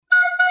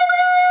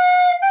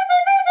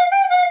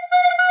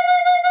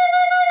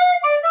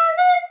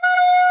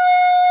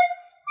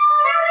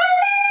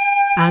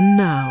And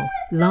now,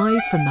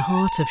 live from the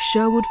heart of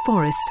Sherwood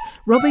Forest,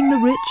 robbing the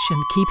rich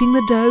and keeping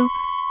the dough,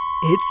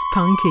 it's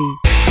Punky.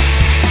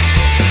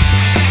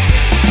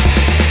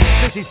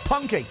 This is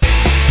Punky.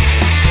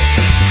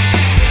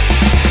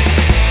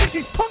 This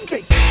is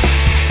Punky.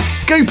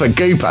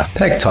 Gooper.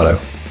 Heck,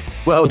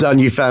 Well done,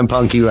 you found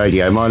Punky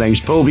Radio. My name's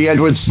Paul B.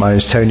 Edwards. My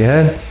name's Tony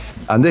Hearn.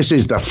 And this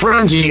is the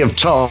Frenzy of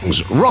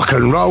Tongs Rock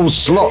and Roll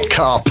Slot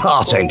Car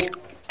Party.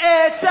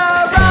 It's a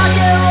rock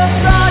and roll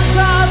slot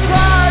car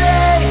party.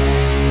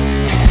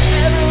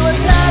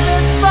 Everyone's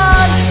having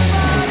fun.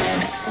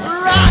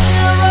 Rock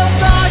and roll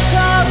slot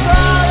car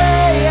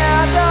party.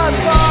 And the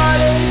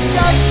party's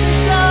just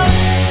begun.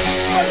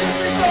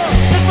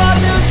 If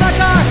I lose my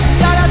car,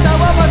 down at the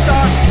woman's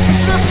door.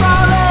 It's the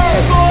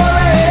party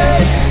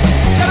parade.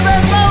 Got a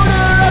red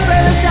motor up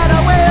in a set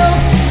of wheels.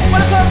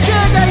 When I come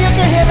trigger, you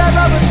can hear the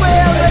rubber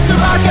squeal. It's a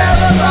rock and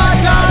roll slot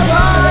car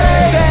party,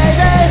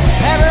 baby.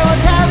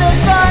 Everyone's having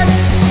fun.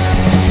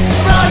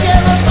 Rock and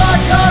roll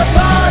slot car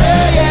party,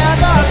 yeah,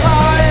 the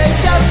party's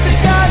just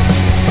begun.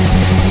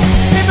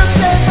 People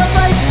say my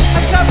face,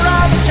 let's come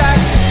around the track.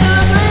 To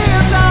the three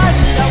of times,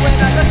 no we're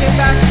not looking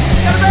back.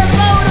 Got a red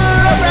motor,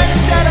 a red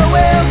set of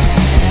wheels.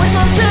 When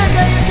you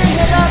trigger, you can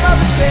hear the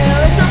rubber squeal.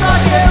 It's a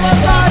rock and roll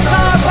slot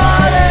car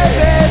party,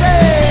 baby.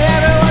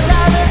 Everyone's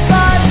having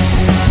fun.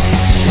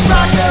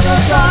 Rock and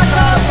roll slot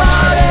car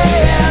party,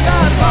 and the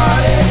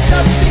party's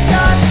just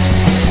begun.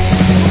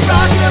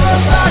 Rock and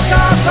roll slot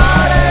car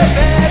party,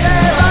 baby.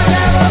 Rock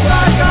and roll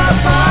slot car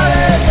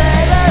party,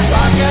 baby.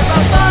 Rock and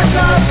roll slot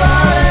car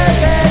party,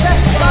 baby.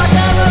 Rock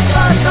and roll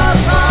slot car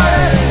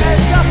party,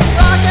 let's go.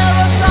 Rock and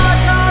roll slot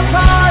car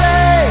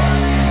party.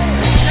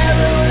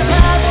 Everyone's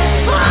having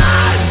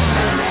fun.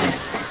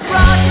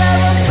 Rock and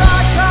roll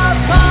slot car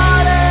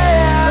party,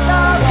 and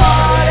the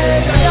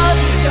party's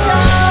just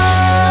begun.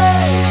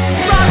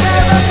 Rock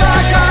and roll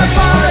slot car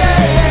party,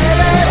 baby.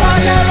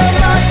 Rock and roll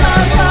slot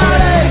car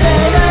party,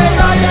 baby.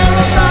 Rock and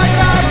roll slot car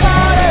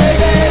party,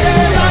 baby.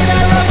 Rock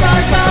and roll slot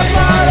car party. Rock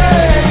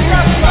and roll slot car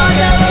party,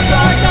 baby.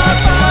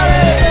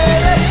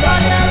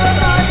 Rock and roll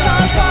slot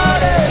car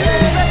party,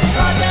 baby.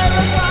 Rock and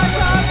roll slot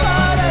car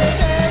party,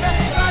 baby.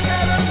 Rock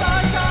and roll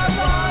slot car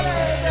party,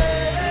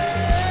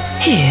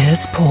 baby.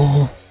 Here's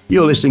Paul.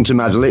 You're listening to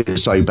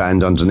Madalito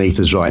Band underneath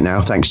us right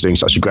now. Thanks for doing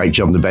such a great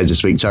job on the beds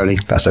this week, Tony.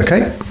 That's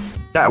okay.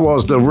 That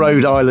was the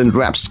Rhode Island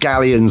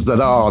rapscallions that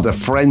are the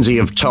Frenzy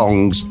of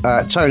Tongs.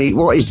 Tony,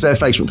 what is their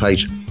Facebook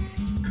page?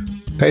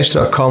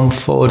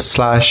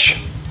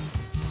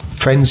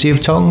 Facebook.com/Frenzy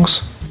of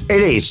Tongs.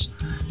 It is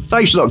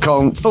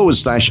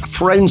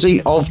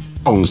facebook.com/Frenzy of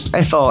Tongs.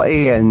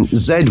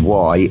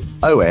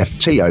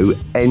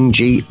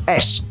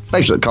 FRENZYOFTONGS.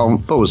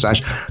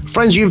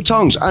 Facebook.com/Frenzy of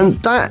Tongs. And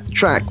that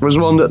track was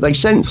one that they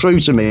sent through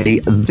to me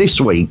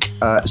this week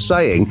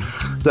saying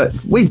that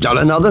we've done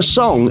another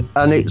song,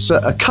 and it's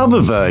a cover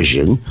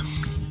version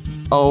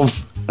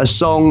of a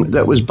song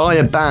that was by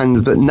a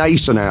band that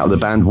Nason out of the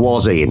band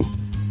was in.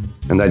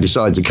 And they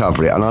decided to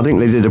cover it. And I think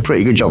they did a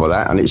pretty good job of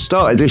that. And it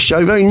started this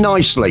show very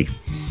nicely.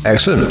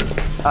 Excellent.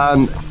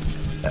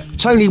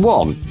 Tony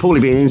 1,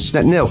 Paulie being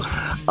Internet 0.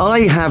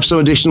 I have some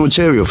additional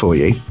material for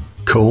you.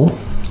 Cool.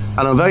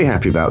 And I'm very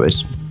happy about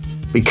this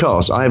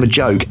because I have a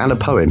joke and a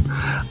poem.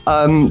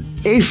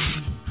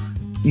 If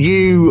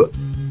you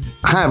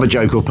have a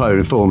joke or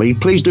poem for me,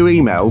 please do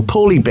email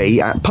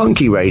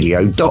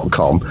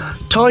paulieb@punkyradio.com,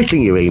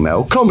 titling your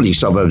email Comedy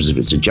Suburbs if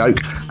it's a joke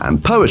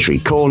and Poetry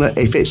Corner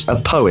if it's a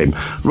poem.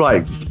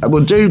 Right,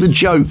 we'll do the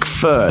joke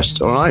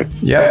first, all right?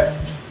 Yep.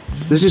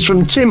 This is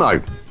from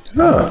Timo.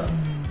 Oh.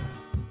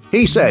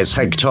 He says,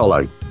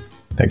 Hectolo,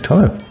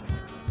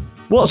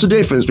 what's the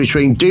difference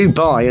between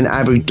Dubai and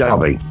Abu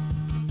Dhabi?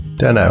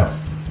 Don't know.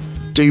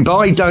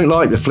 Dubai don't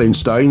like the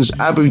Flintstones,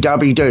 Abu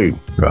Dhabi do.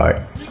 Right.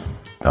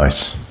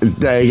 Nice.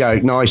 There you go,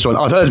 nice one.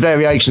 I've heard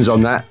variations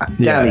on that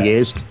down the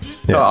years,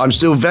 but I'm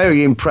still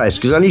very impressed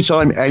because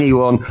anytime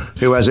anyone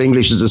who has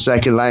English as a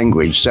second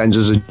language sends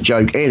us a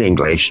joke in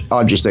English,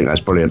 I just think that's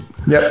brilliant.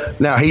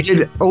 Yep. Now, he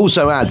did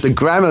also add, the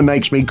grammar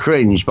makes me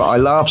cringe, but I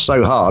laughed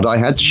so hard I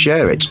had to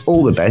share it.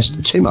 All the best,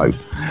 Timo.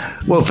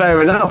 Well,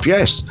 fair enough,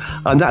 yes.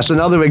 And that's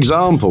another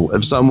example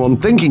of someone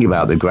thinking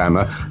about the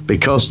grammar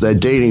because they're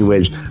dealing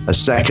with a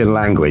second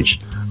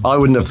language. I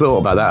wouldn't have thought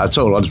about that at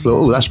all. I'd have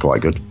thought, oh, that's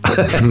quite good.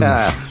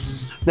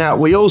 Now,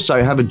 we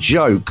also have a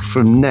joke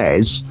from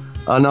Nez,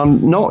 and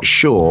I'm not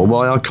sure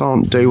why I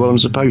can't do what I'm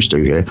supposed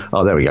to here.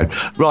 Oh, there we go.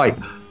 Right.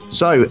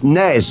 So,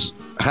 Nez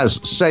has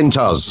sent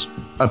us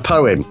a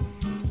poem.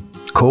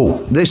 Cool.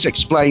 This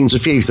explains a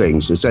few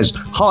things. It says,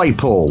 Hi,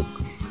 Paul.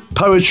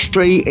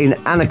 Poetry in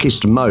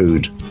anarchist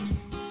mode.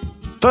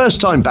 First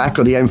time back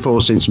on the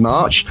M4 since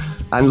March,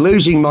 and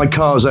losing my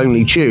car's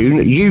only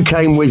tune, you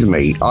came with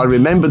me. I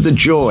remembered the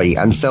joy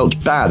and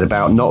felt bad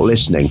about not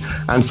listening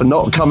and for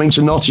not coming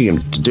to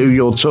Nottingham to do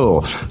your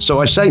tour.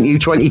 So I sent you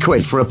 20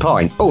 quid for a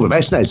pint. All the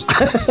best, Nez.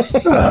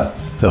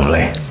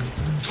 Lovely.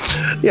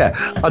 Yeah,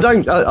 I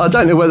don't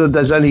know whether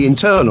there's any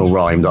internal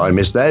rhyme that I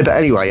missed there, but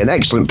anyway, an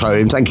excellent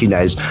poem. Thank you,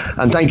 Nez,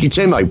 and thank you,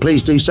 Timo.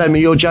 Please do send me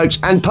your jokes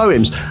and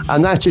poems,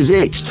 and that is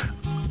it.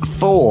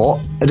 for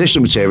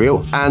additional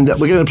material, and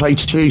we're going to play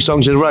 2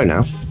 songs in a row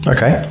now.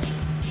 Okay.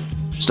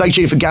 Stay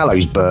tuned for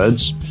Gallows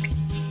Birds.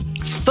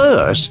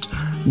 First,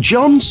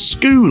 John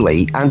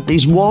Schooley and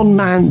his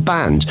one-man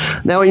band.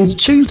 Now, in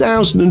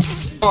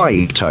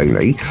 2005,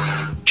 Tony,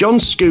 John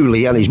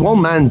Schooley and his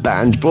one-man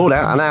band brought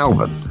out an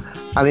album,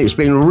 and it's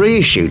been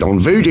reissued on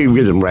Voodoo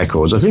Rhythm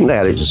Records. I think they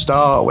had it to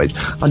start with.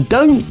 I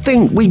don't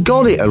think we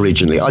got it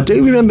originally. I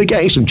do remember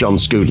getting some John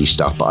Schooley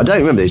stuff, but I don't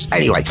remember this.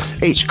 Anyway,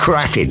 it's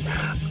cracking.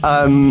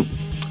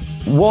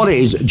 What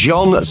is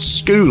John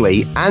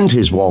Schooley and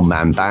his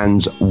one-man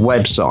band's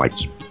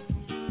website?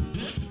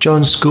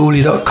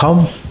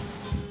 johnschooley.com.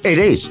 It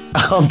is.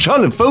 I'm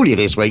trying to fool you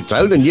this week,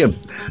 Tone, and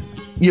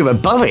you're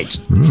above it.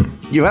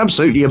 You're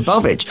absolutely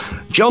above it.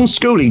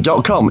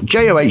 johnschooley.com,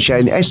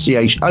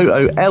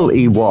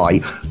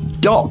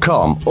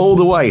 JOHNSCHOOLEY.com, all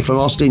the way from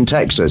Austin,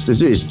 Texas.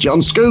 This is John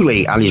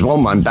Schooley and his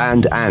one-man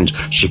band and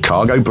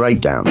Chicago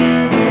Breakdown.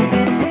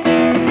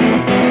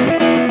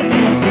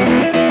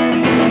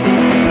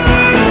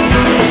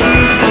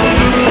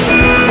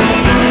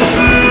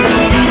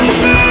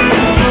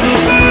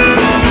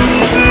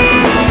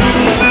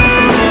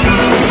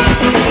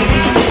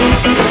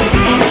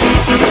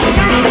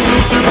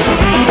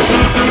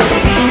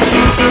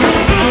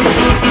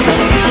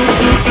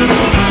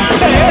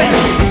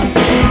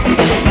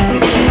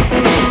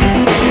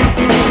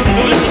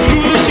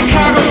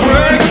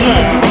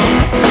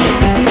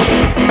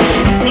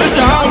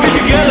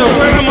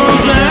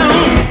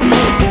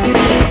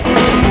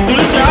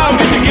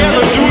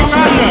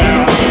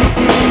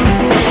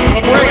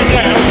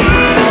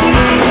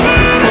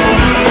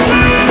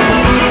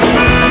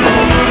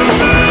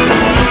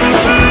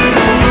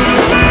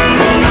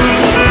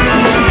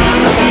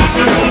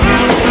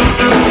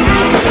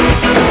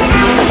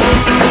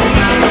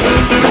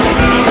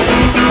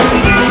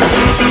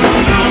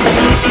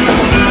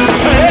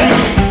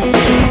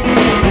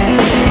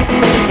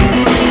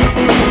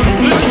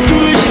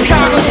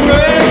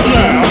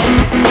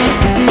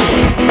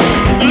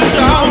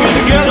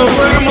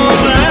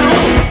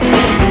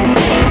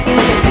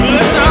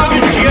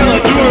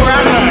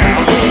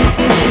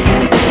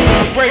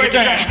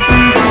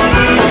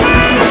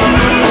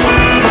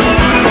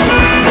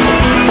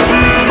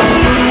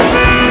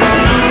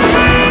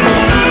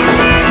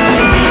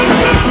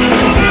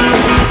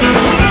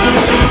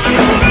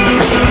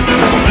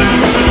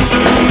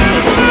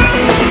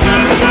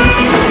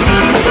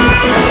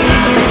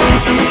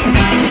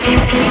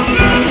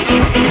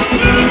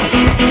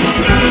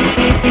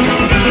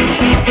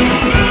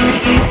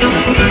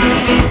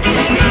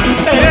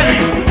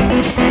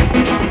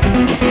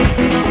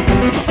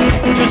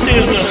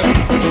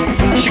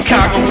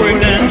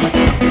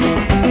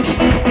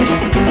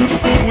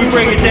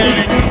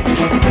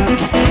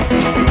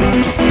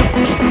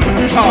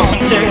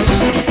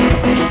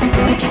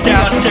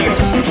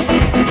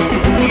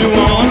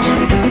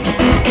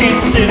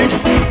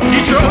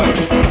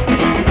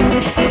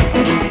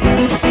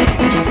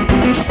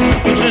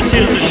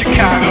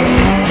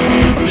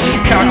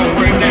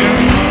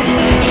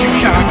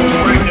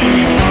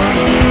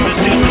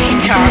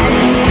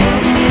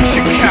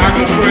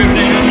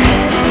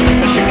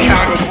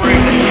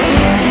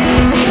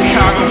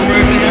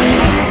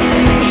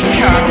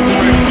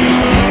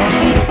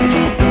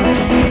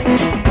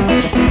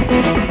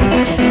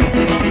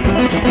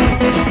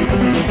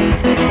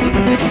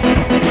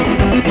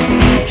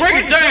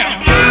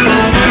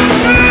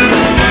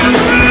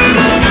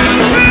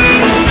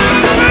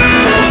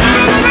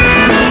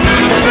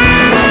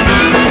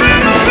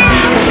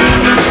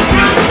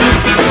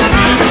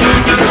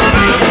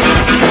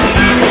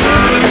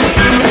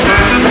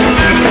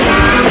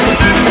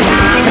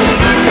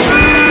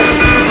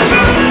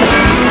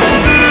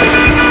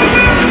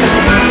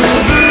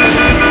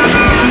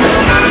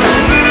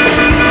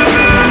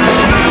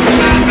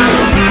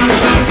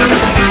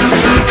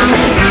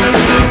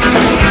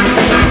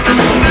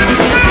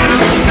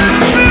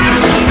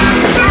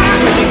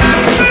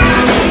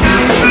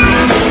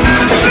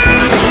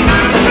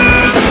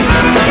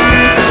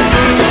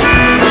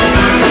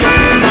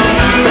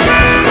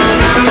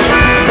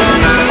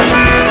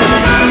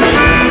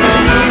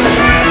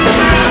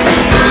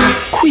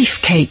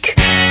 Cake.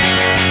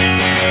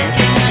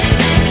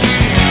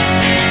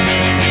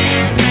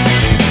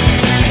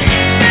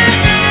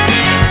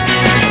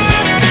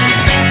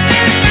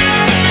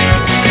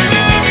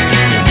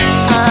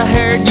 I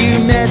heard you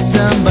met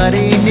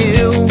somebody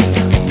new.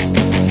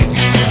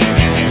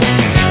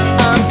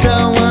 I'm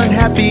so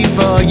unhappy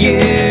for you.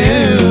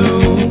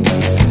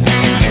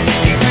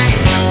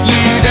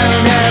 You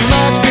don't have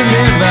much to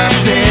live up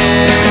to,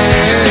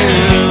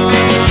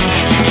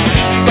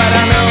 but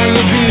I know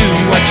you'll do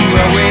what you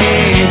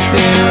always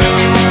do.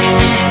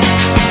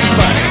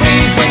 But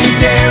please, when you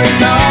tear his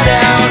heart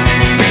out,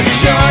 make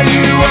sure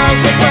you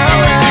also blow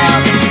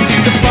out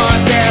the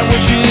part that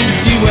wishes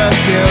you were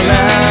still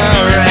around.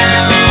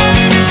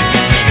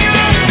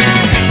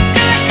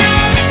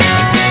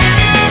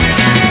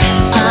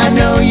 I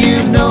know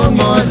you've known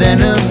more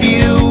than a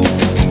few.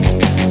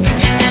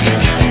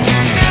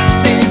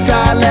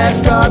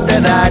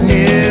 that I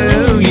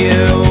knew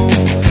you.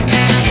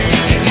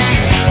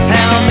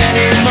 How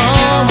many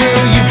more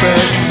will you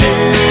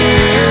pursue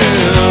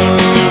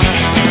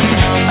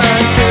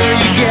until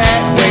you get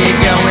where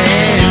you're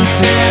going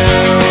to?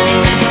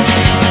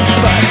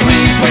 But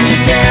please, when you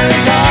tear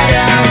his heart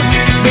out,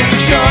 make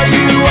sure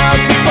you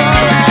also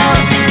fall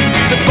out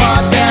the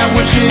part that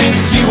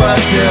wishes you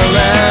were still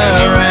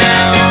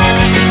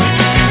around.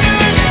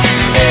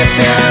 If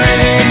there are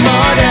any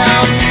more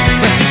doubts,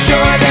 rest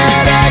assured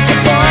that I can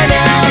point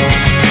out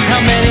how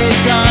many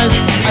times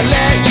I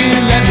let you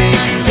let me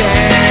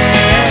down.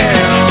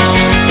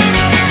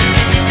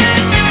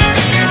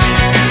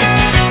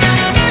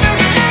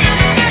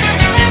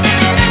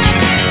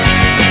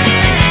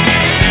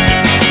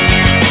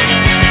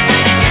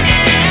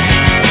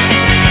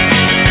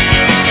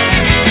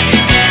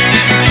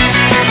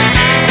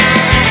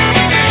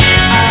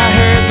 I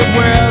heard the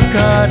world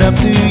caught up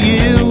to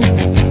you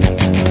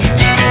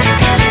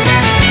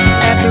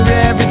after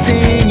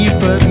everything you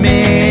put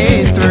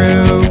me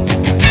through.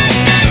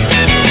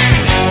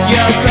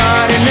 You're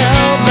starting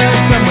over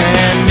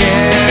somewhere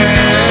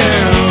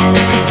new,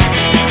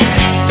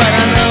 but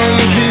I know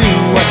you do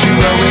what you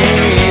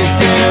always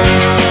do.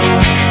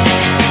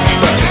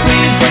 But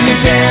please, when you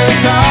tear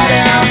his heart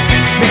out,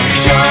 make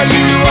sure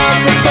you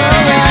also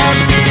pull out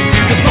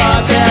the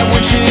part that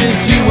wishes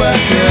you were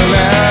still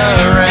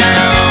around.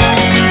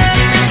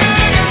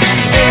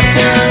 If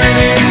there are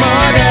any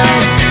more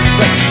doubts,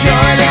 rest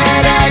assured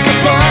that I can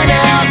point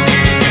out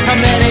how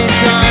many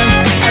times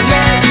I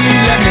let you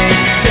let me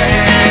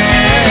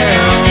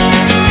down.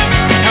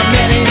 How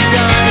many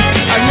times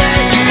I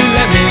let you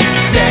let me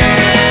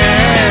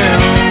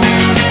down.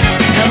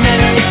 How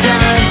many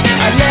times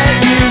I let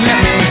you let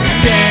me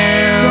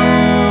down.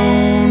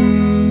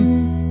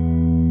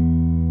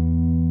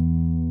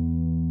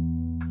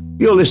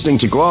 You're listening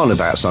to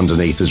Guanabats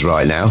underneath us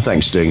right now.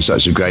 Thanks for doing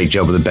such a great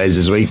job of the beds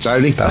this week,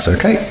 Tony. That's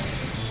okay.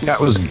 That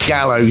was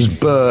Gallows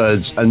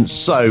Birds, and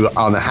So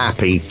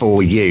Unhappy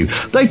for You.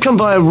 They've come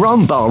via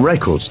Rumbar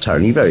Records,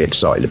 Tony. Very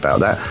excited about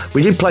that.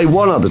 We did play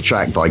one other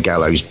track by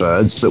Gallows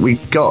Birds that we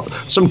got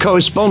some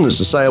correspondence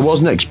to say I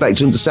wasn't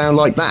expecting them to sound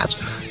like that.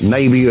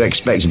 Maybe you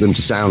expected them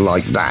to sound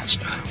like that.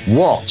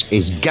 What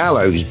is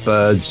Gallows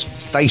Birds'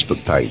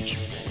 Facebook page?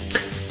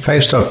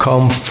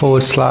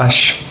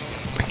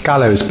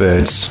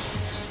 Facebook.com/gallowsbirds.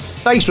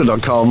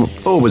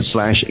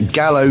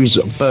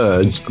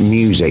 Facebook.com/gallowsbirds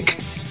music.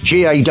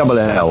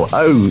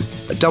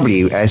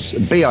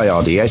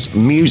 GALLOWSBIRDS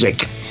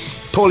music.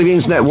 Paulie the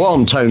Internet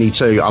 1, Tony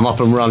 2. I'm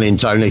up and running,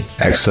 Tony.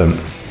 Excellent.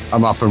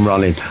 I'm up and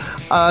running.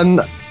 Have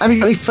you got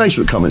any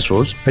Facebook comments for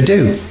us? I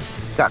do.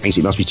 That means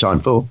it must be time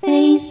for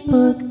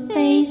Facebook,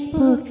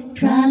 Facebook,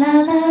 tra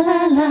la la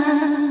la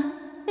la.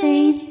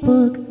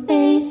 Facebook,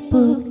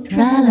 Facebook,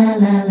 tra la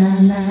la la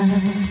la.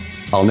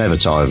 I'll never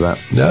tire of that.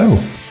 No.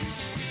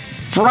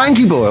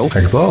 Frankie Boyle.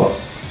 Thank you, Paul.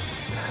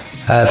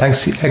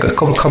 Thanks. I got a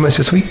couple of comments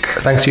this week.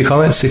 Thanks for your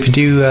comments. If you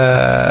do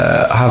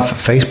have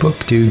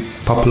Facebook, do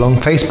pop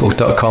along.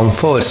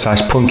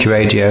 Facebook.com/Punky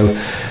Radio.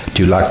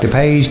 Do like the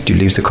page. Do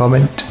leave us a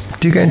comment.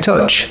 Do get in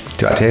touch.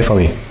 Do like to hear from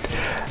you.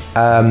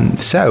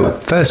 So,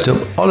 first up,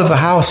 Oliver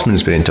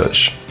Houseman's been in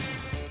touch.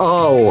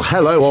 Oh,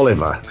 hello,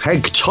 Oliver.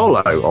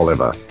 Hegtolo,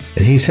 Oliver.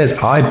 And he says,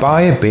 I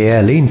buy a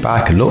beer, lean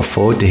back and look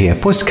forward to hear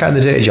Pussycat and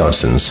the Dirty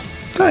Johnsons.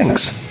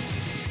 Thanks.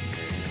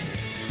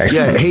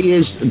 Excellent. Yeah, he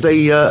is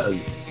the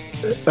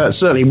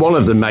certainly one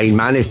of the main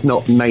men, if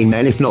not the main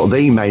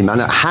man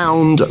at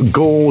Hound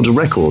Gourd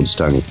Records,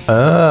 Tony.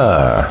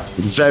 Ah.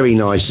 Very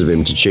nice of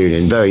him to tune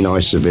in. Very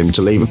nice of him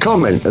to leave a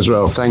comment as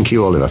well. Thank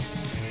you, Oliver.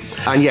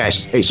 And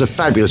yes, it's a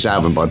fabulous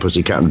album by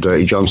Pussycat and the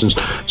Dirty Johnsons.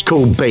 It's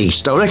called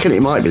Beast. I reckon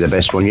it might be the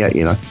best one yet,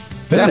 you know.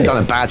 They haven't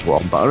done a bad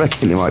one, but I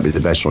reckon it might be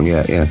the best one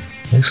yet, yeah.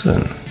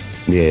 Excellent.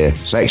 Yeah,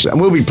 it's excellent.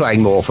 And we'll be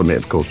playing more from it,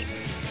 of course.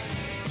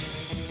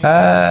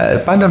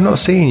 Band I've not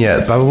seen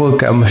yet, but I will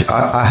get.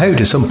 I hope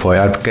at some point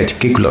I'd get to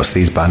gig lots of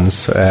these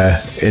bands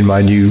in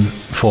my new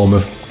form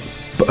of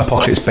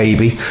Apocalypse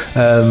Baby.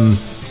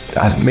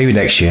 Maybe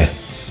next year.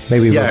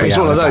 Maybe yeah, it's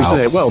one of those, isn't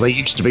it? Well, they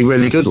used to be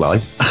really good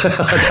live.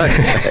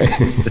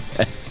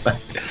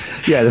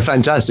 Yeah, they're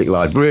fantastic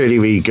live. Really,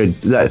 really good.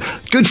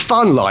 Good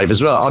fun live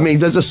as well. I mean,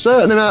 there's a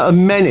certain amount of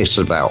menace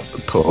about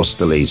Puss,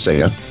 the lead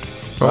singer.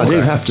 Okay. I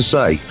do have to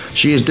say,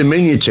 she is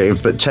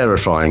diminutive but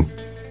terrifying.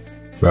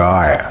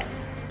 Right.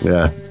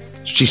 Yeah.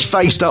 She's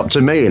faced up to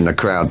me in the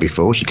crowd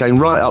before. She came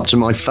right up to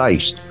my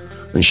face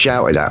and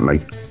shouted at me.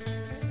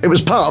 It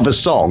was part of a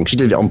song. She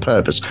did it on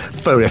purpose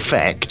for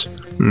effect.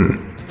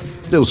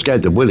 Still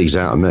scared the willies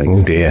out of me.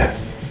 Oh dear.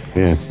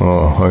 Yeah.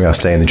 Oh, I'm going to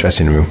stay in the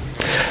dressing room.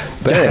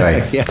 But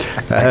anyway,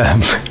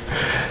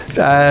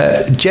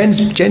 Jen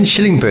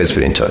Schillingbird's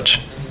been in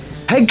touch.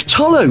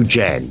 Hegtolo,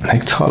 Jen.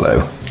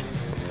 Hegtolo.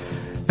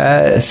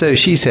 So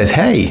she says,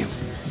 hey,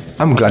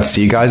 I'm glad to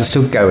see you guys are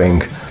still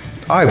going.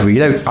 I've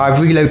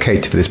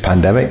relocated for this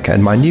pandemic,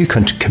 and my new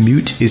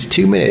commute is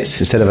 2 minutes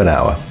instead of an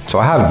hour, so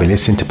I haven't been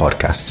listening to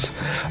podcasts.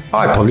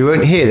 I probably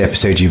won't hear the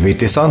episode you read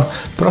this on,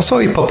 but I saw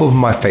you pop up on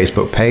my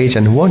Facebook page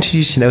and wanted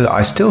you to know that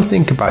I still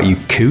think about you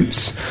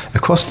coots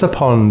across the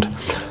pond,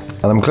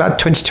 and I'm glad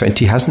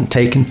 2020 hasn't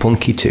taken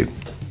Punky too.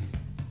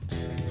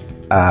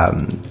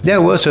 Yeah,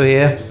 we're also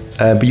here,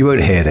 but you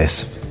won't hear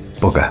this.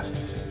 Bugger.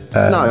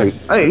 No,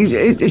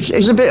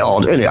 it's a bit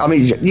odd, isn't it? I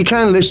mean, you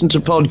can listen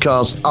to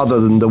podcasts other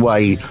than the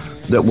way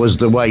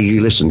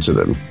you listen to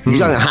them. You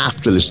don't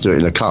have to listen to it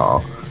in a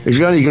car. If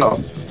you only got,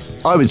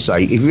 I would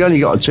say, if you only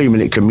got a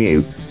 2-minute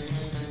commute,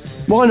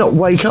 why not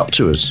wake up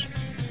to us?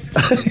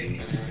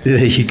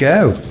 There you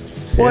go.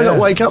 Why not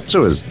wake up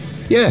to us?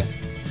 Yeah.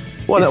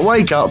 Why not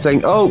wake up,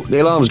 think, oh,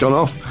 the alarm's gone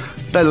off,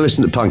 better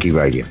listen to Punky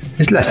Radio.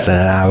 It's less than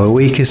an hour a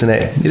week, isn't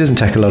it? It doesn't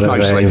take a lot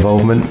of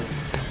involvement.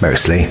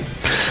 Mostly.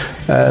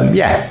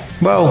 Yeah,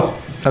 well,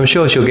 I'm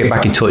sure she'll get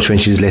back in touch when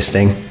she's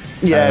listening.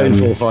 Yeah, in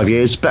 4 or 5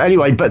 years. But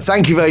anyway,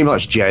 thank you very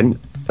much, Jen.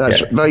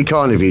 That's very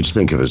kind of you to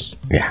think of us.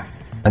 Yeah,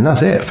 and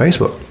that's it,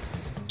 Facebook.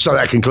 So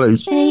that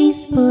concludes.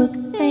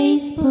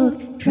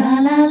 Facebook,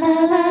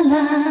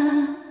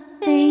 tra-la-la-la-la.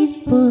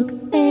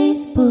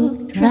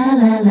 Facebook,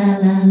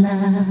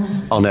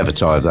 tra-la-la-la-la. I'll never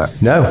tire of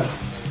that. No.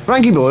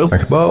 Frankie Boyle.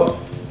 Well,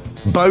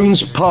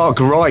 Bones Park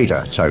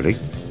Rider, Tony.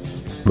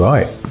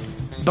 right.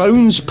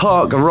 Bones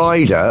Park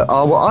Rider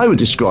are what I would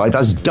describe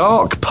as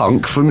dark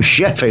punk from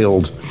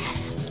Sheffield,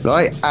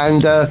 right?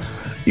 And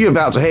you're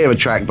about to hear a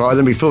track by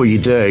them. Before you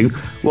do,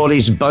 what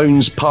is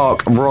Bones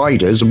Park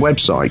Rider's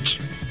website?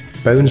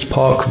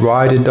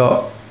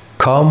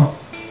 BonesParkRider.com.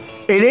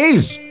 It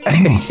is.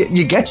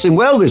 You're guessing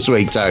well this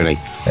week, Tony.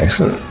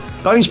 Excellent.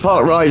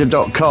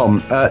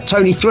 BonesParkRider.com.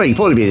 Tony 3,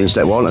 probably being in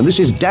step 1, and this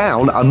is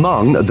Down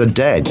Among the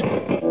Dead.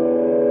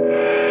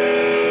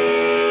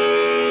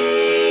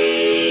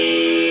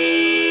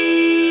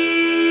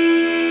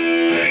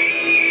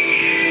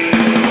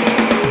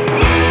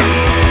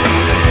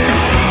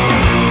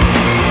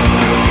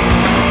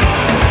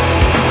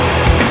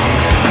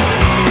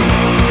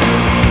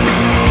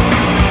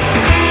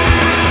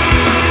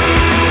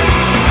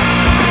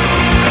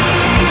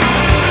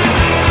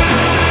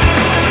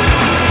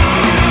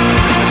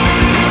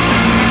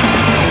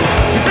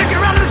 You think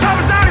you're running this time,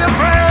 it's not your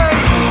friend.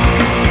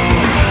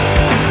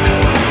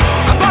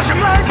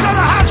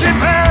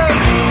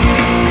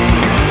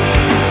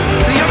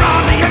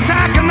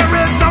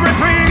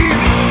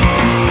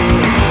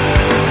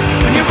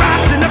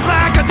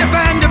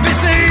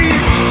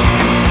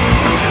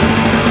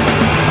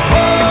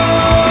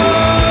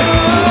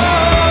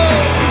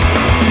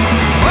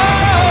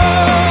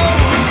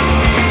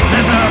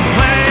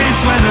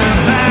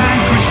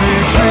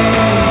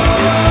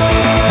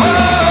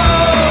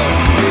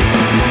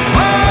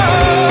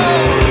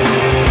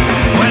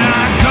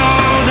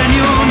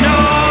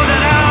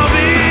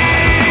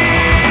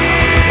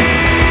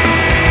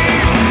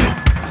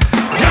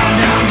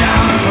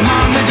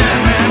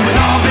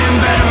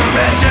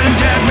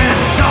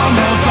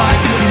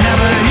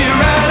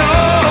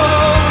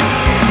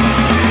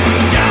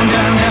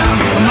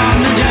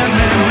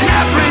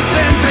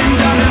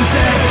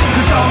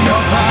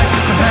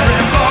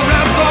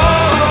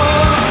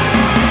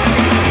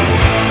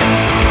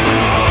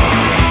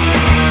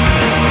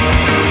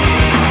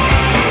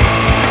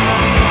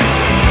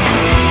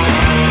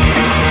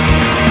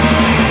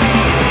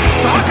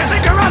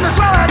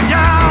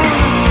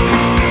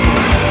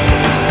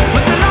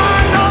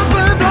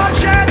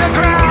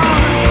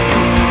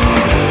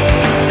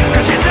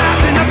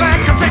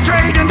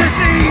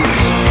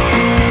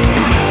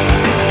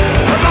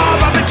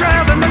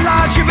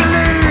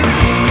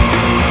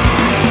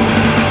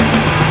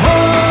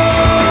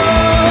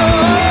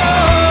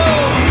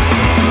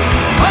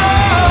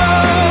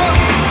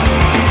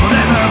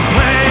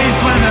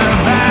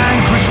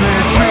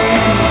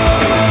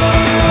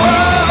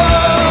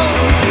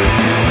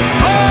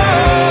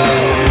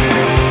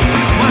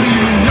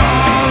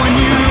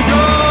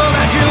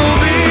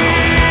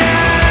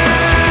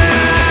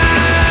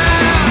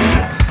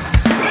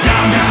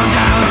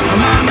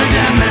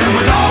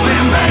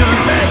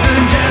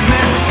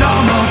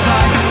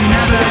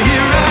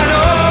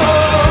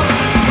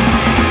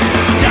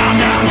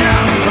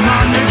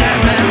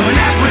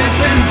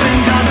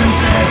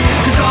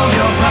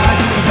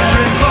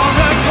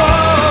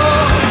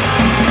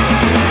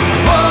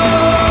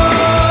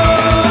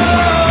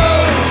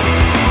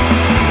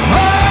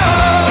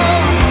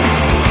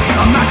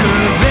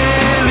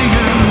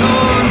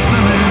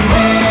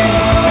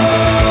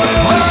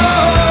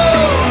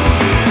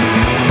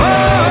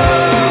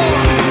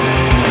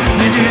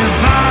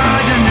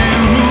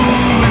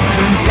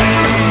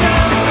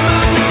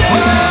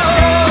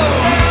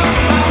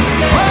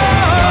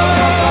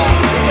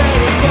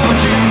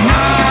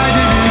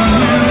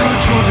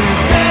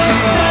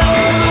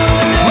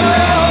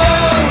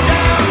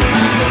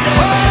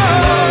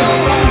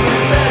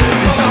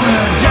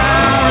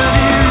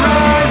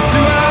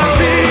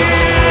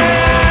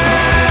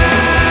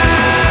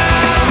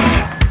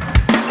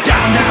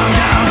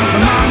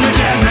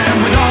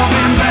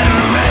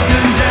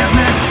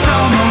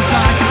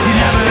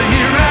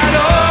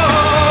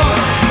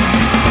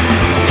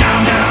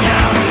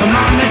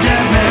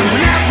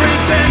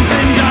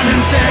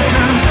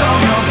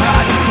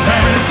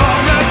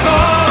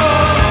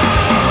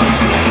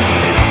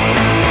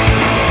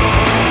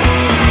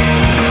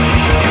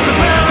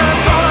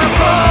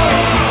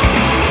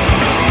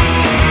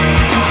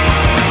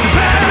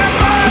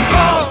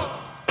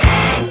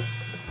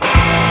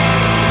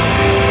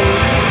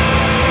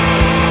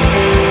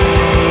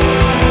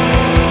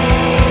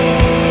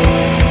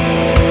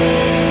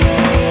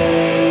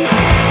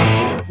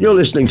 You're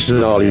listening to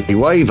the Gnarly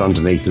Wave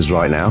underneath us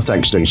right now.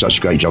 Thanks for doing such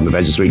a great job on the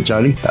beds this week,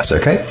 Tony. That's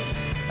okay.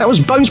 That was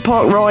Bones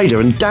Park Rider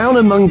and Down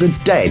Among the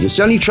Dead. It's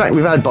the only track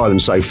we've had by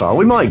them so far.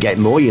 We might get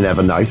more, you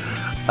never know.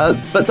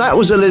 But that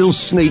was a little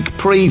sneak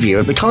preview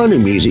of the kind of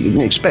music you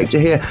can expect to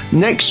hear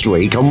next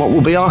week on what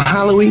will be our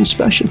Halloween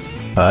special.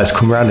 It's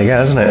come round again,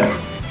 hasn't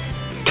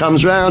it?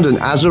 Comes round, and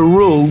as a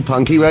rule,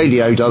 Punky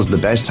Radio does the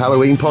best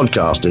Halloween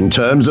podcast in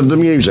terms of the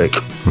music.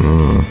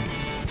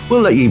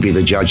 We'll let you be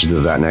the judges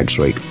of that next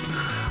week.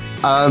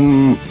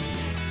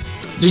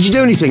 Did you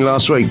do anything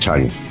last week,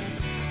 Tony?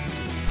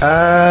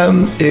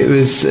 It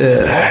was.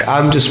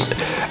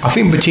 I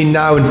think between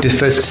now and the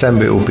 1st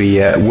December, it will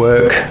be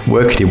work,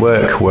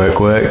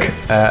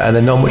 and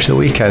then not much of the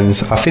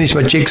weekends. I finished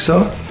my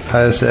jigsaw,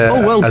 as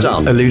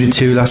done. alluded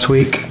to last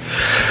week.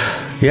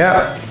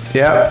 Yeah,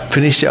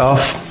 finished it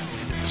off.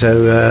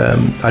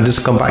 So I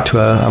just gone back to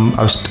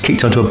I'm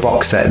kicked onto a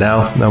box set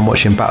now. I'm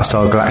watching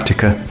Battlestar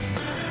Galactica,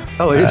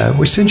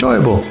 which is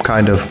enjoyable,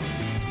 kind of.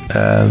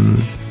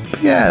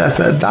 Yeah,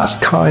 that's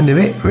kind of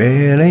it,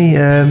 really.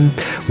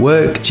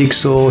 Work,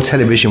 jigsaw,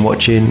 television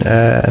watching,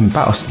 and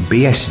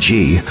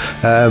BSG.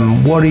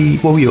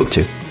 What were you up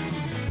to?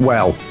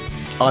 Well,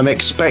 I'm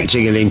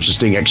expecting an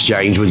interesting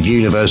exchange with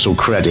Universal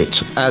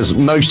Credit. As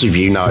most of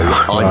you know,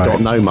 I've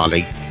got no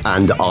money,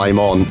 and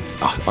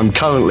I'm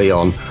currently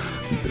on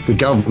the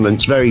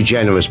government's very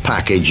generous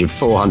package of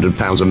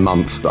 £400 a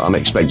month that I'm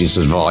expected to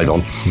survive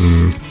on.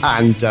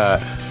 And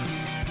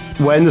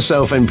when the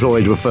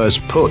self-employed were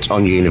first put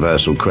on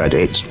Universal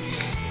Credit,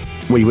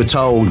 we were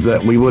told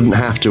that we wouldn't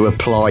have to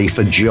apply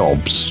for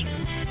jobs,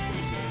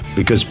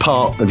 because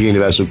part of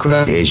Universal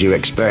Credit is you're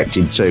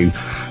expected to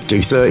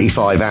do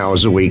 35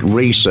 hours a week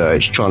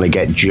research trying to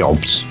get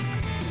jobs.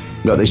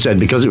 But they said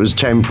because it was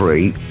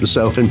temporary, the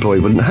self-employed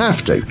wouldn't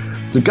have to.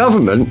 The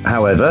government,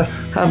 however,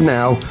 have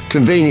now,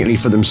 conveniently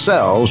for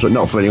themselves, but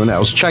not for anyone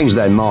else, changed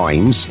their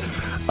minds.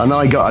 And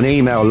I got an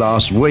email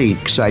last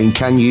week saying,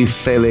 can you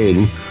fill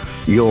in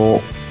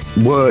your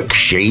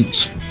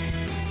worksheet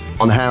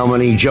on how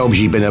many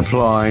jobs you've been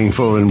applying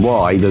for and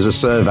why? There's a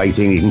survey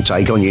thing you can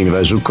take on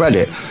Universal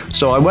Credit.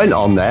 So I went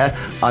on there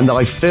and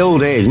I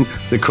filled in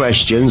the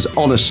questions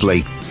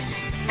honestly.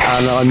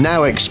 And I'm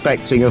now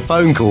expecting a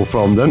phone call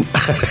from them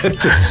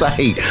to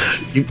say,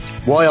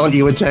 why aren't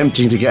you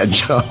attempting to get a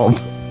job?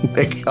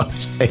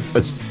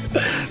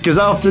 Because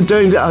after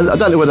doing, I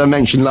don't know what I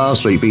mentioned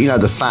last week, but you know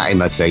the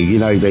Fatima thing, you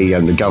know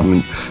the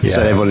government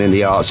said everyone in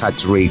the arts had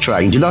to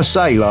retrain. Did I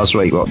say last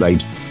week what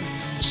they'd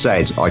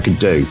said I could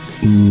do?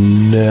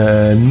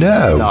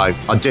 No, I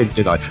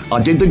did I?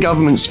 I did the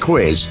government's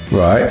quiz.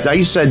 Right.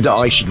 They said that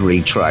I should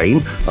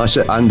retrain. I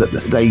said, and that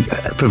they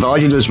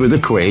provided us with a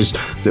quiz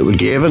that would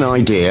give an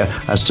idea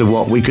as to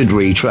what we could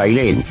retrain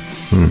in.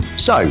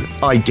 So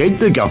I did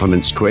the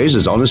government's quiz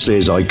as honestly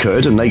as I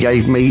could, and they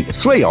gave me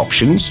 3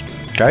 options.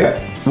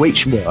 Okay.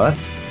 Which were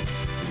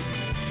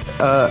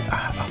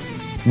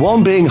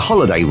one being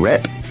holiday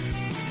rep,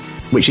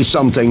 which is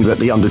something that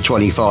the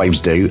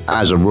under-25s do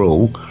as a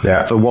rule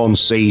for one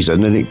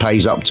season, and it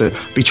pays up to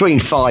between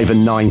 £5,000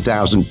 and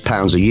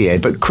 £9,000 a year.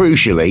 But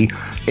crucially,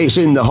 it's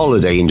in the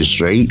holiday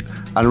industry,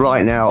 and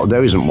right now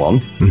there isn't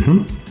one.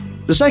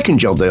 The second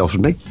job they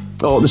offered me,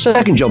 or the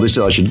second job they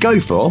said I should go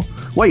for,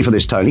 wait for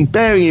this, Tony,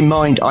 bearing in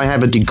mind I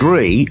have a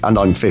degree and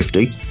I'm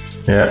 50,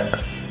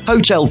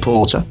 hotel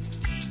porter.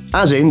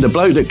 As in, the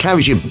bloke that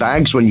carries your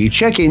bags when you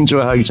check into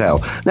a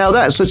hotel. Now,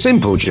 that's a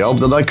simple job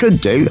that I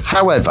could do.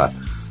 However,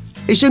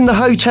 it's in the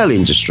hotel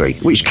industry,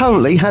 which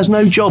currently has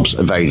no jobs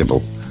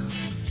available.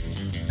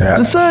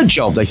 The third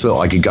job they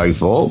thought I could go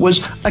for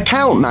was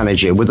account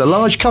manager with a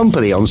large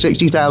company on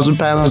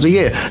 £60,000 a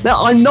year.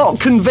 Now, I'm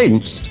not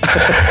convinced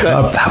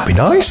that'd be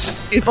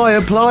nice. If I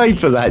applied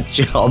for that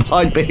job,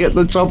 I'd be at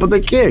the top of the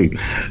queue.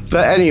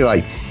 But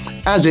anyway,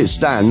 as it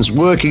stands,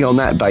 working on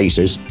that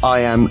basis,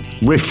 I am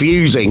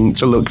refusing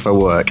to look for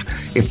work.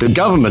 If the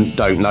government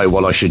don't know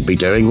what I should be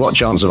doing, what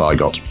chance have I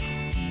got?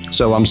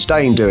 So I'm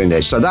staying doing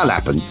this. So that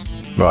happened.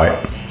 Right.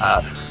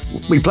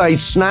 We played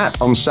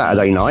Snap on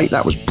Saturday night.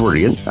 That was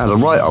brilliant. Had a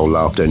right old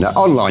laugh doing that.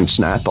 Online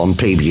Snap on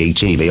PBE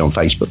TV on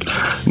Facebook.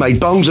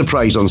 Made Bongs of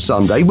Praise on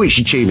Sunday, which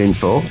you tuned in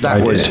for.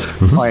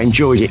 I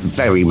enjoyed it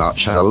very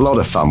much. Had a lot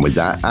of fun with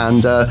that.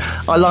 And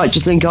I like to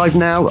think I can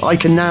now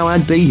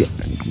add the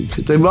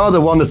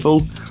rather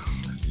wonderful,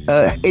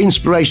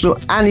 inspirational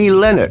Annie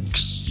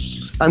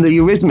Lennox and the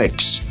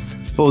Eurythmics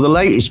for the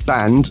latest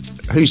band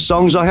whose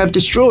songs I have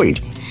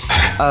destroyed.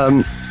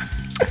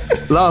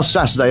 Last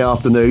Saturday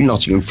afternoon,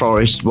 Nottingham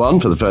Forest won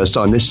for the first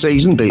time this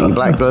season, beating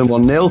Blackburn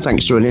 1-0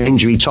 thanks to an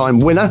injury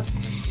time winner.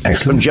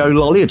 Excellent. From Joe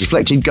Lolly, a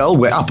deflected goal.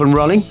 We're up and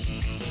running.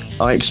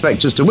 I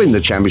expect us to win the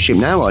championship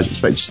now. I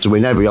expect us to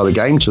win every other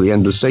game till the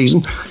end of the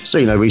season.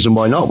 See no reason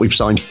why not. We've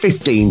signed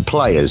 15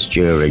 players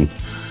during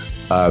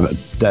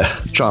the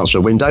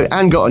transfer window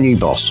and got a new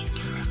boss.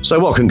 So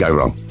what can go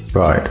wrong?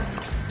 Right.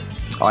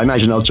 I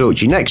imagine I'll talk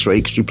to you next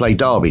week because we play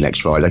Derby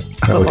next Friday.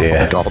 Oh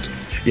dear. Oh, God.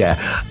 Yeah.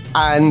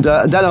 And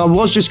then I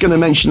was just going to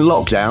mention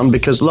lockdown,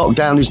 because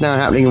lockdown is now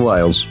happening in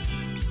Wales.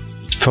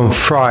 From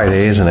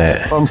Friday, isn't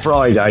it? From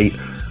Friday.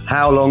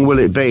 how long will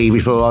it be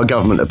before our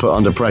government are put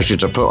under pressure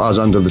to put us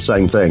under the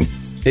same thing?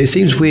 It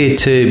seems weird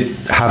to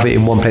have it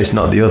in one place and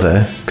not the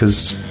other,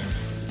 because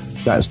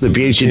that's the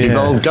beauty of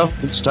devolved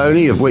governments,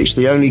 Tony, of which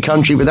the only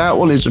country without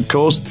one is, of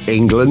course,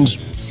 England.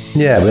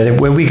 Yeah, but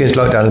when we go into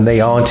lockdown and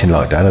they aren't in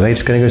lockdown, are they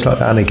just going to go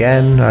into lockdown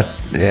again? I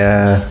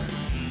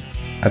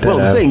don't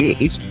know. The thing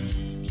is,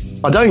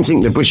 I don't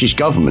think the British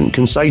government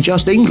can say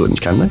just England,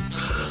 can they?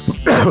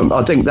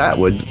 I think that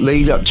would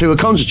lead up to a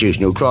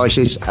constitutional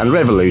crisis and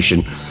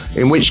revolution,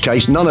 in which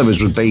case none of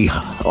us would be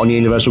on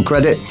universal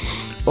credit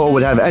or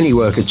would have any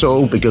work at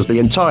all, because the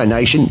entire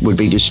nation would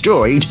be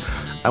destroyed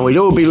and we'd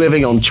all be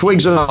living on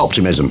twigs and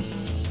optimism.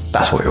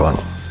 That's what we want.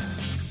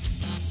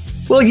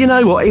 Well, you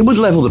know what? It would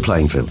level the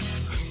playing field.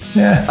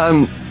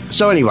 Yeah.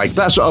 So anyway,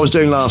 that's what I was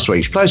doing last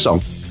week. Play a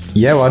song.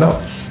 Yeah, why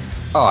not?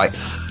 All right.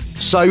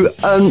 So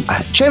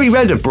Cherry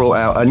Red have brought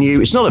out a new,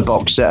 it's not a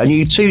box set, a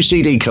new 2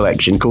 CD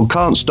collection called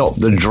Can't Stop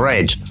the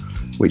Dread,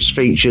 which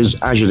features,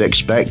 as you'd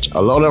expect,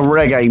 a lot of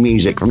reggae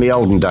music from the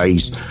olden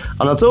days.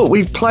 And I thought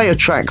we'd play a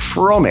track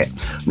from it.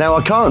 Now,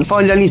 I can't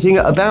find anything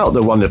about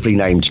the wonderfully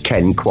named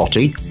Ken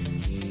Quatty.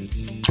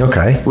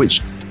 Okay.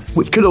 Which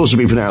could also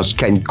be pronounced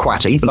Ken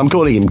Quatty, but I'm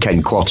calling him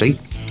Ken Quatty.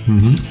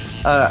 Mm-hmm.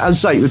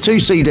 As I say, the 2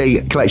 CD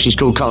collection is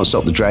called Can't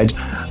Stop the Dread.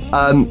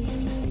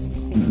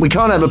 We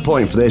can't have a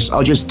point for this.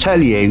 I'll just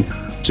tell you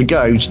to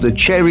go to the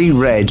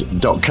cherryred.co.uk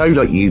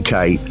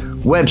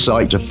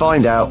website to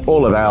find out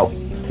all about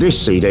this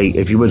CD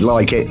if you would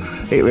like it.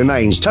 It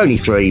remains Tony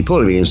 3,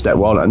 Paulie B in Step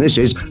 1, and this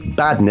is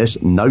Badness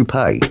No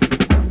Pay.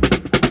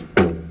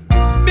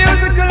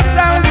 Musical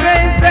sound,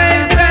 say.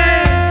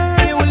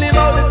 We will live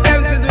out the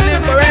 70s, we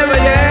live forever,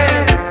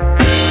 yeah.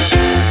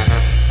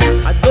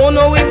 I don't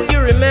know if you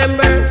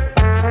remember,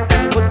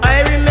 but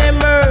I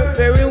remember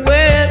very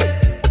well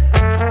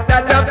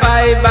that a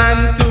 5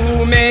 and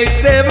 2 make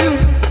 7.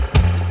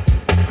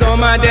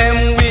 Some of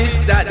them wish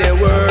that they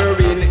were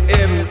in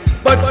heaven,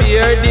 but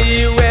fear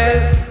thee well.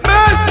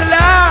 Mercy,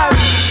 Lord,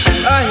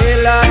 a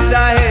hell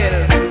after hell.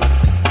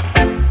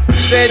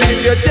 Said if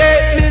you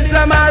take me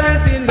some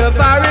Harris in the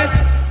forest,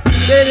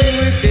 then he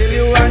will tell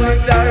you on the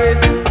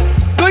terrace.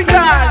 Good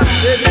God,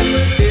 then he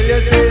will tell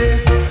you, say.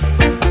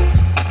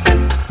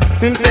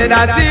 Him said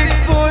that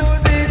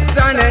 6'6"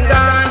 and then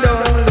gone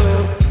down low.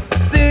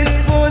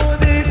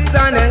 6'6"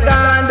 and then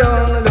gone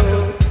down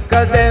low.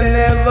 Cause them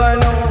never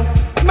know.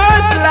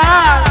 Mercy,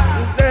 Lord,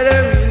 he said they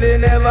really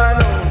never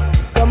know.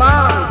 Come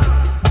on,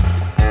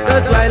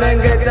 that's why they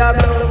get a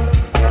blow.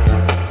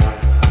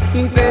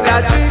 He said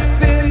that tricks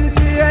in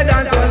trade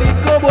and so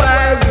little boy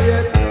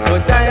wait,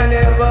 but I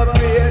never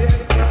fear.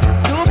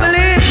 You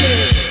believe me,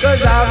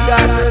 cause I've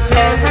got the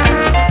truth.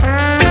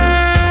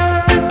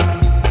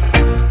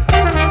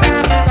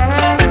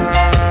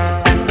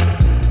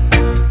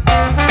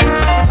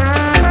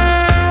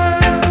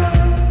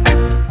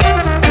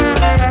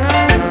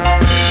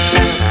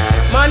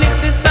 Man, if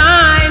the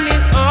sign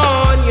is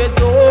on your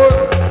door,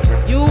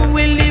 you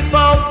will live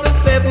out the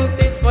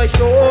 70s for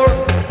sure.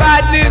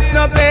 Badness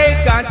no pay,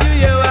 can't you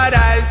hear what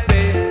I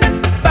say?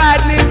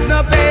 Badness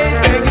no pay,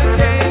 beg you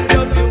change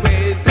up your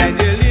ways and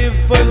you live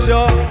for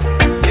sure,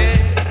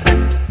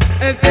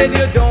 yeah. And said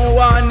you don't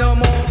want no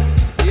more,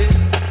 yeah.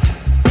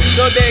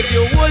 So beg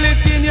you hold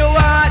it in your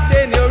heart,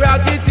 then you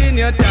rock it in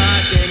your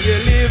thought, then you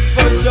live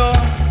for sure,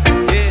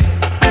 yeah.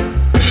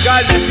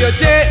 Cause if you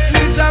take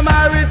me some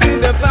Harris in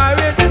the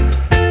forest,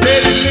 say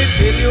let me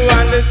tell you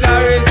on the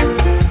terrace.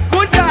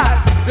 Good God,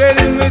 say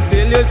let me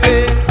tell you,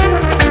 say.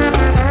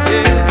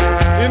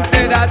 Him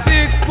say that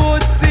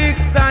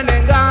 6'6" and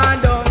then gone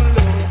down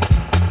low.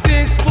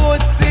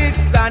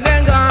 6'6" and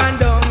then gone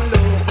down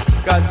low.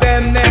 Cause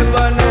them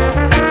never know.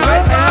 My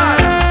God,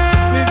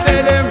 me say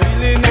them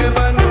really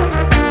never know.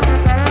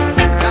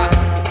 Nah.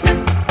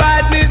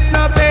 Badness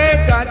no pay,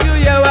 can't you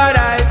hear what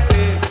I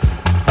say?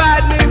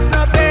 Badness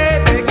no pay,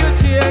 make you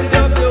change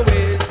up your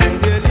ways, then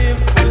you live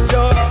for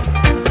sure.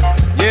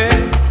 Yeah,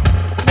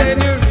 then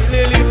you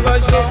really live for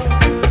sure.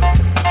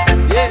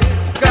 Yeah,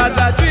 cause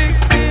I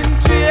tricks in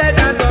trade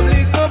and some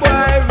little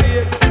boy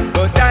real,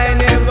 but I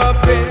never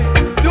fear.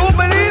 Do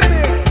believe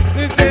me,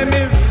 me say me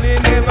really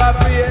never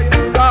fear.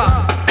 God,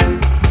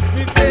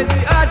 me say the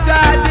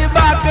hotter the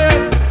battle,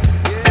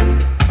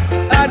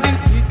 yeah, and the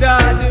sweeter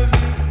the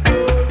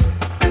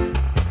victory.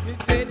 Me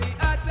say the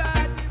hotter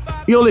the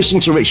battle. You're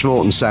listening to Rich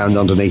Morton's sound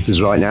underneath us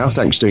right now.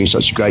 Thanks for doing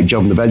such a great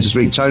job in the beds this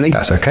week, Tony.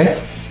 That's okay.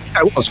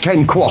 That was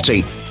Ken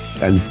Quatty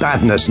and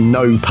Badness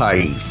No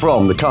Pay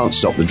from the Can't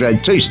Stop the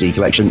Dread 2 CD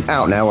collection,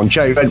 out now on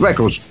Cherry Red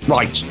Records.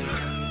 Right.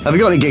 Have you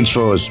got any gigs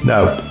for us?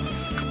 No.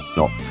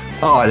 Not.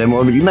 All right, then,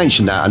 well, you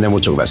mentioned that, and then we'll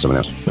talk about something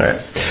else. All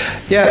right.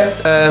 Yeah,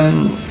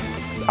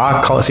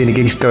 I can't see any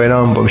gigs going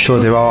on, but I'm sure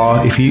there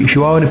are. If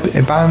you are in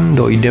a band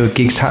or you know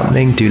gigs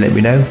happening, do let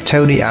me know.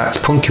 Tony at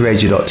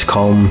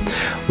punkyradio.com.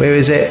 Where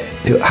is it?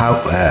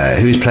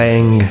 Who's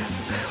playing?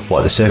 What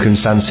are the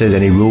circumstances?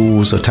 Any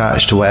rules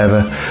attached or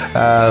whatever?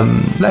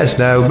 Let us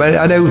know. But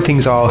I know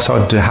things are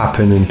starting to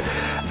happen, and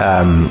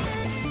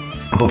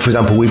but for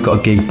example, we've got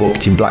a gig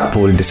booked in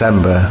Blackpool in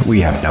December.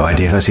 We have no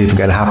idea if that's even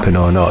going to happen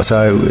or not.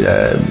 So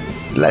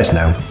let us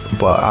know.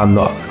 But I'm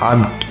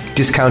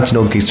discounting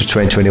all gigs for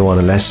 2021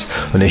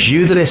 unless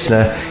you, the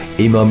listener,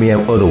 email me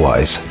out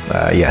otherwise.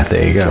 Yeah,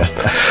 there you go.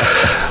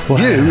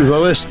 You, the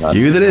listener.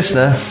 You, the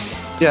listener.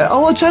 Yeah.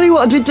 Oh, I'll tell you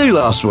what I did do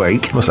last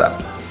week. What's that?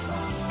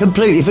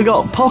 Completely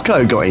forgot.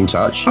 Poco got in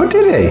touch. Oh,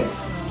 did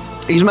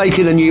he? He's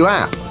making a new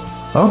app,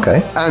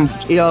 Okay. and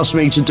he asked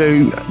me to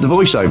do the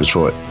voiceovers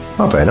for it.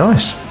 Oh, very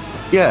nice.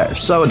 Yeah,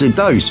 so I did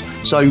those.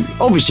 So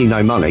obviously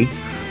no money,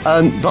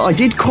 but I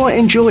did quite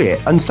enjoy it.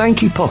 And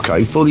thank you,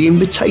 Poco, for the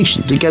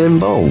invitation to get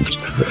involved.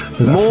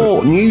 Is that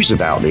More news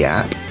about the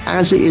app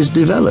as it is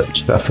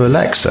developed. Is that for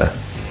Alexa?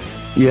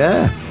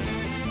 Yeah.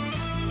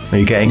 Are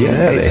you getting it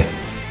early? it's-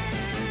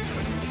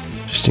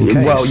 Just in case.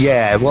 Well,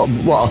 yeah. What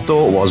I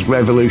thought was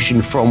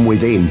revolution from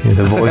within. Yeah,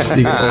 the voice,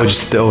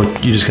 or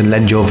you're just going to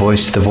lend your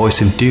voice to the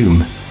voice of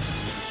doom.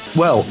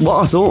 Well,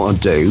 what I thought I'd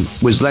do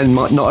was lend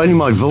not only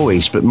my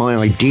voice but my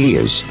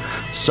ideas.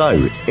 So,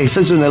 if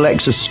there's an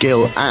Alexa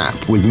skill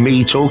app with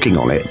me talking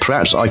on it,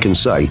 perhaps I can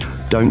say,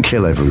 "Don't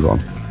kill everyone,"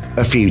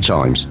 a few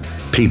times.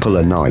 People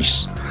are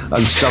nice,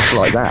 and stuff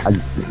like that,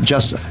 and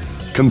just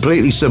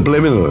completely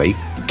subliminally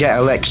get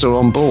Alexa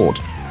on board.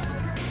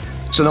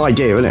 It's an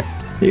idea, isn't it?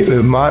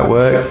 It might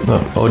work,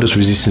 or just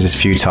resistance is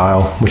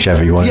futile,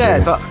 whichever you want to Yeah,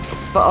 do.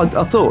 but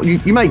I thought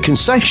you make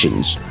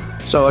concessions,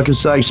 so I could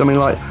say something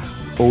like,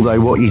 "Although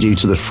what you do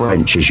to the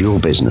French is your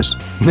business."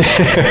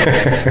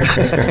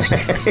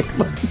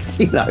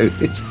 You know,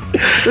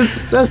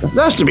 there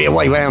has to be a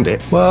way around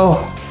it.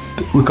 Well,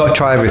 we've got to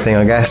try everything,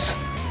 I guess.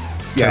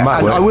 So it might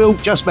and work. I will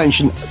just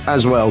mention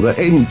as well that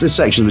in this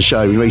section of the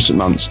show in recent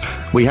months,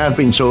 we have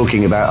been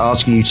talking about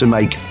asking you to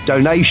make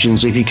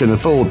donations if you can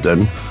afford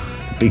them,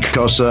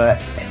 because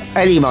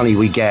any money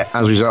we get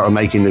as a result of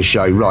making the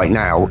show right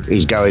now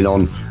is going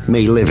on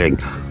me living.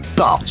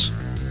 But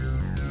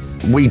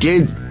we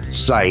did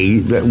say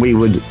that we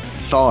would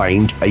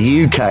find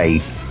a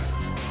UK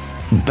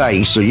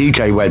base or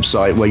UK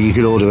website where you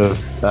could order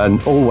an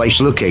Always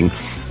Looking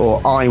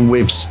or I'm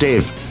with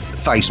Stiv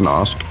face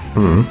mask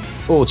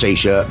or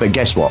t-shirt, but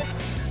guess what?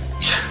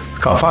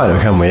 Can't find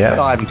them, can we, yet?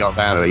 I haven't got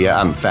found it yet. I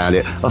haven't found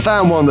it. I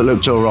found one that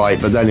looked all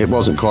right, but then it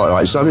wasn't quite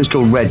right. So it's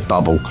called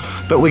Redbubble.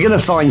 But we're going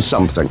to find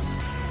something.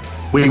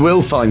 We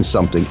will find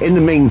something. In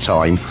the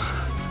meantime,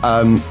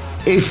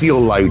 if you're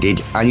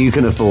loaded and you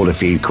can afford a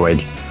few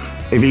quid,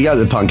 if you go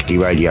to the Punky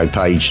Radio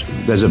page,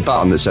 there's a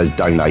button that says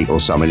donate or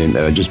something in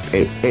there. Just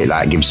hit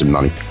that, give some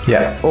money.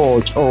 Yeah. Or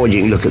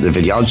you can look at the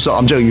video.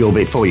 I'm doing your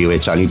bit for you here,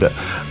 Tony, but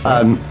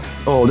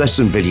there's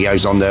some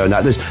videos on there and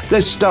that.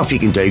 There's stuff you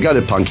can do. Go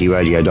to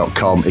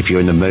punkyradio.com if you're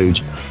in the mood.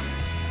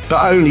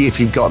 But only if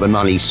you've got the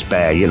money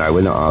spare, you know,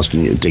 we're not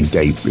asking you to dig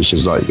deep. It's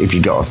just like if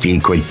you've got a few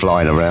quid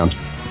flying around,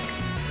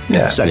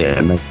 Yeah. send it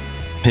to me.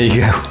 Here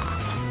you go.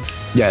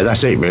 Yeah,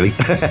 that's it really.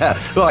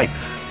 Right.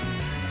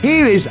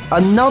 Here is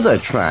another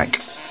track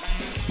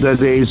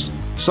that is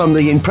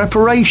something in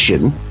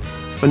preparation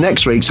for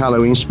next week's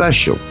Halloween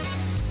special.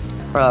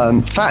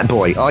 Fat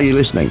Boy, are you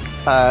listening?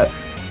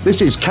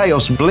 This is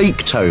Chaos Bleak,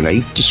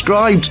 Tony,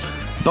 described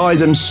by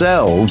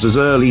themselves as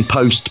early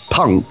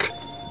post-punk,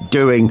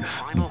 doing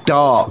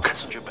dark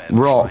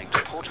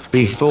rock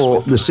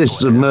before the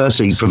Sisters of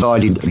Mercy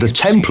provided the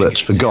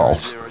template for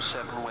goth.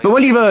 But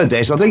when you've heard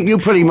this, I think you'll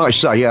pretty much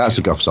say, yeah, that's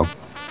a goth song.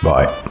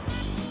 Right.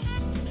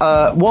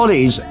 What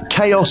is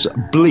Chaos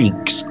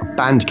Bleak's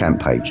Bandcamp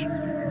page?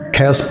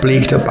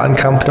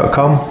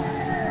 chaosbleak.bandcamp.com.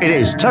 It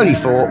is Tony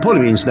 4, Paul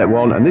of the Internet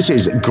 1, and this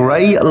is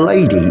Grey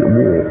Lady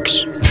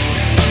Walks.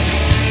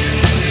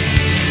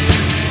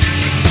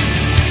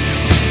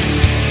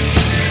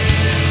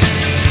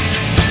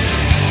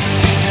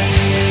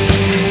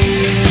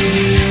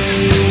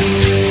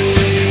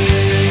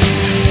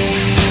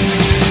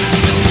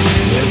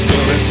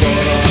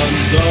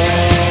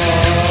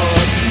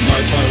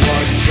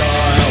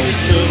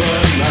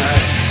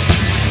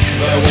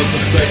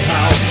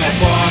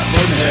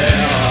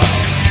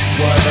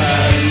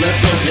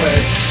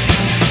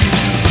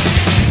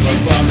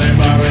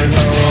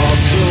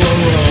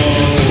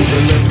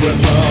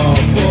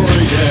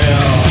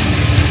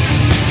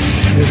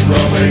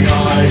 Rubbing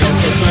eye got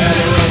the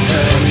better of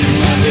him,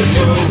 and it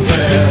moves a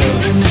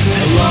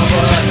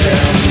lover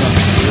him.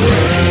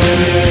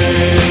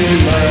 Ray,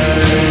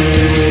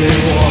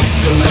 what's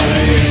the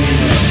name?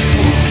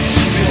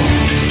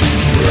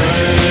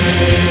 Ray,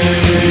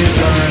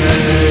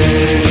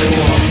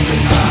 what's the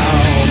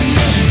town?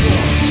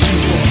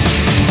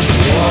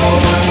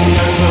 Woe and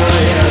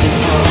misery and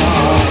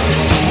heart,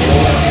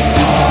 what's I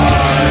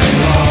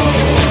know?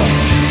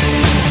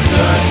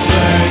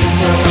 Searching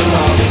for a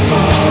love's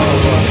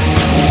love.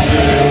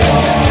 She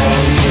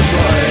was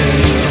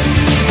betrayed.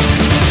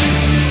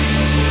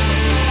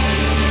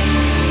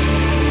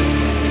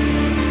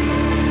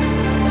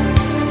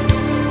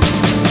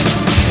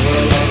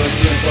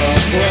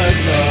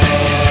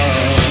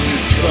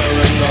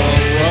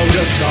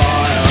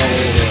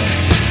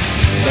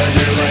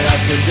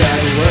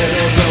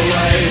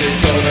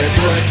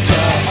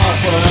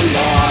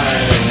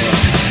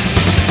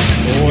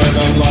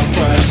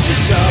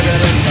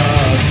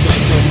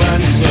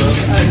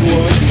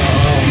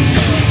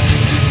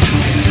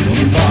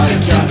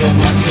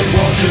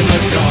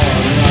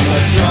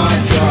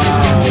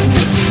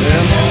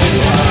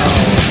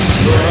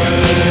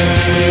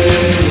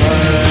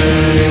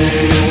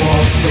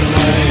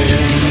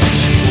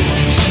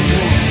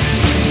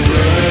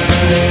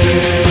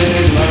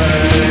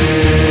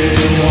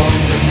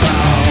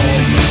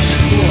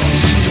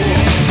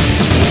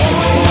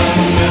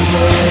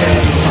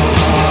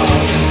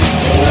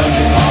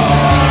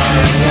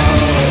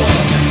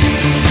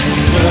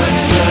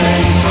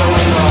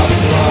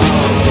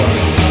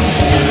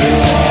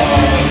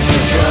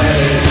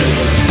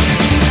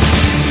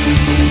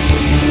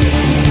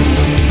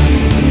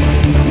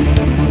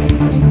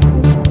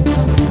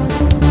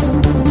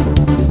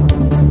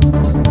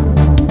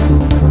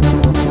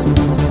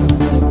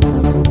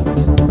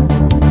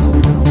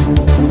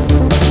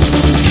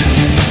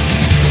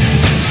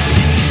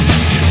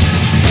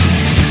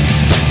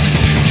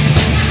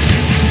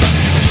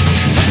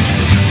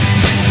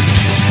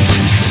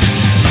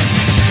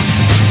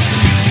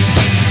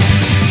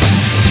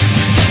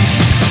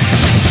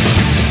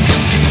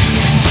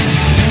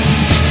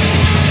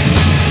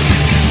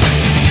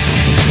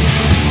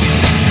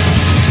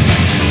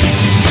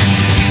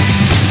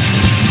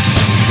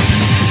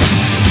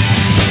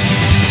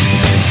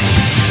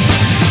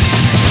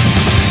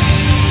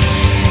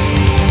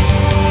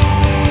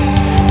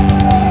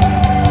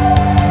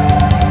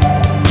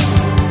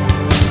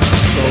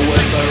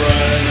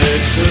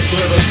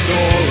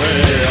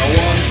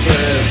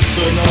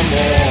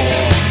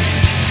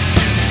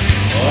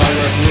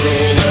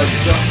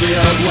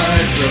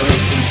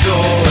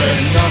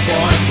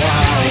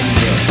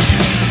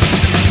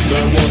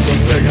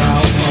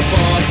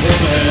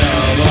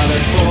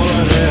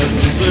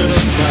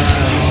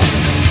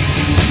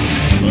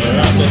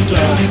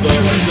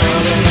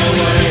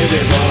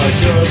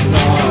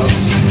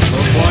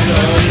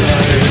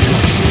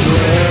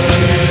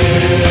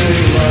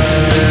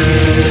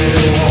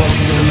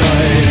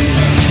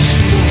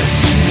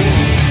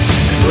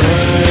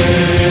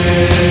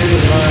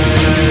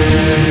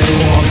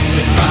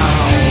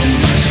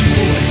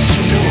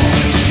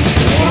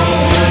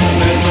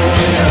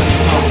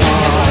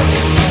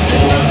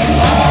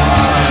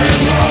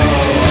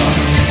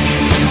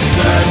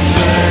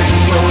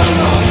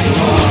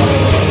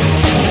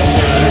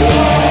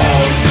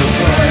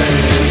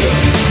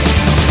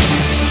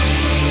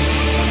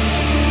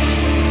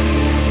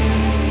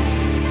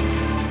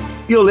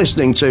 You're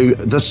listening to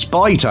the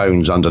Spy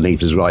Tones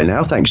underneath us right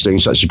now. Thanks for doing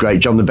such a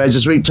great job on the beds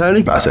this week,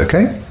 Tony. That's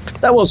okay.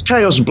 That was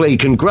Chaos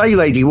Bleak and Grey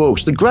Lady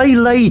Walks. The Grey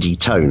Lady,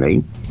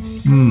 Tony,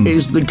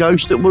 is the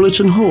ghost at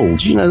Woollerton Hall.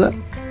 Did you know that?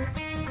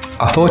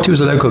 I thought it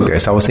was a local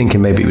ghost. I was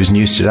thinking maybe it was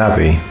Newstead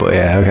Abbey, but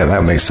yeah, okay,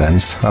 that makes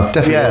sense. I've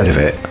definitely heard of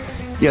it.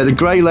 Yeah, the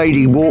Grey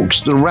Lady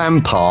walks the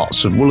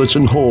ramparts of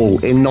Woollerton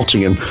Hall in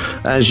Nottingham,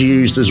 as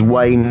used as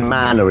Wayne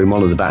Manor in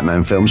one of the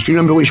Batman films. Do you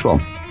remember which one?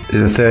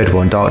 The third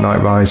one, Dark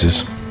Knight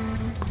Rises.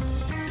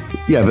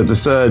 Yeah, but the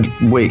third,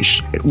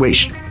 which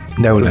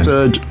Nolan. The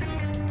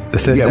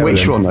third, yeah, Nolan.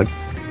 which one though?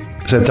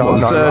 So Dark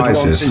The Knight third one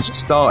Rises. since it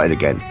started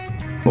again.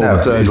 Or No,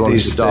 the third one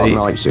is Dark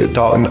Knight.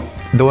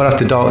 The one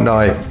after Dark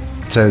Knight.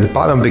 So the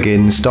Batman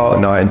Begins, Dark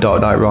Knight, and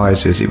Dark Knight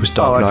Rises. It was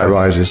Dark Knight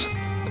Rises.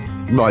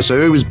 Right, so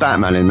who was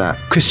Batman in that?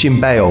 Christian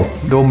Bale,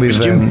 the one with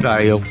Christian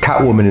Bale,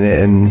 Catwoman in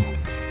it, and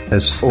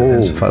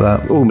stuff like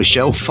that. Oh,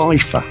 Michelle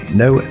Pfeiffer.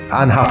 No,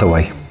 Anne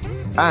Hathaway.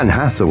 Anne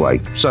Hathaway.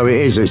 So it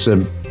is.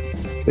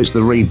 It's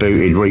the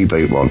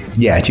reboot one.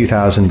 Yeah,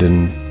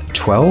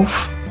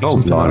 2012.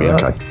 Oh, blimey,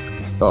 okay.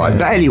 All right,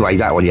 but anyway,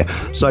 that one, yeah.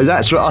 So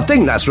I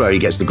think that's where he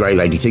gets the Grey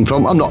Lady thing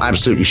from. I'm not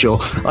absolutely sure.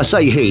 I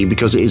say he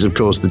because it is, of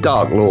course, the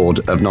Dark Lord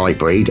of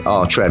Nightbreed,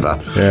 R. Trevor,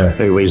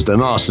 who is the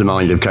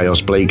mastermind of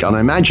Chaos Bleak, and I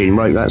imagine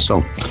wrote that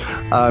song.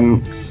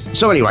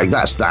 So anyway,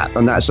 that's that,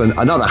 and that's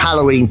another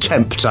Halloween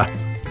tempter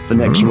for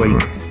next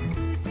week.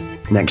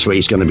 Next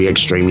week's going to be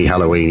extremely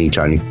Halloweeny,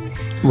 Tony.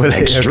 Well,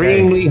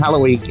 extremely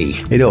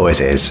Halloweeny. It always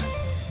is.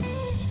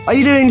 Are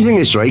you doing anything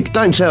this week?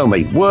 Don't tell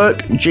me.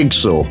 Work,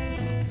 Jigsaw.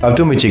 I've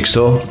done my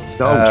Jigsaw.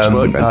 Just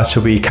work then. I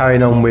shall be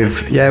carrying on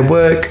with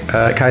work.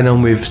 Carrying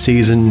on with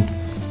season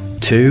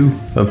 2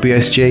 of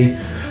BSG.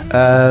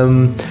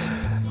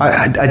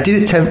 I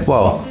did attempt.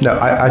 Well, no,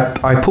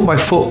 I put my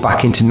foot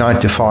back into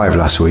 9 to 5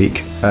 last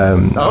week.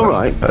 All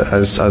right.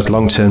 As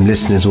long-term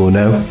listeners will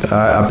know,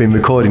 I've been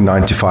recording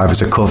 9 to 5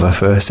 as a cover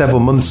for several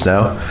months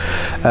now.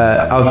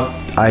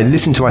 I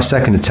listened to my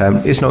second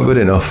attempt. It's not good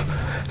enough.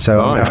 So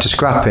I'm going to have to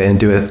scrap it and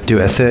do it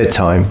a third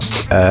time.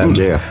 Oh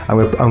dear. I'm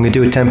going to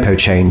do a tempo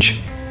change.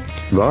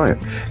 Right.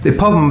 The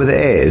problem with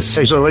it is...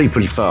 It's already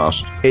pretty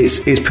fast.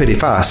 It's pretty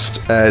fast.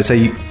 I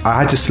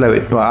had to slow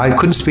it. Well, I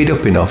couldn't speed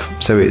up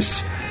enough. So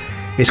it's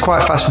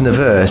quite fast in the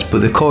verse, but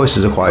the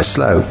choruses are quite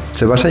slow.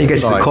 So by the time you get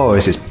to the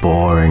chorus, it's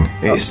boring.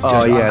 It's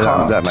just,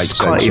 that makes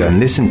sense. I can't even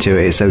listen to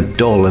it. It's so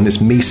dull, and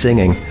it's me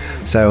singing.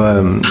 So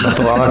I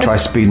thought I'll try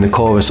speeding the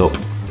chorus up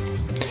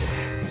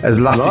as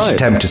a last-ditch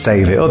attempt to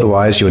save it.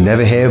 Otherwise, you'll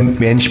never hear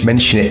me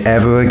mention it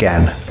ever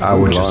again. I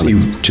would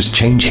just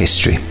change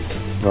history.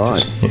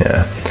 Right.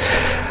 Yeah.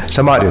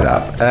 So I might do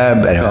that.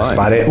 Anyway, that's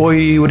about it. What are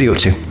you up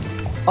to?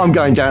 I'm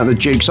going down to the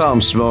Duke's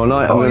Arms tomorrow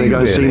night. I'm going to go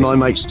and see my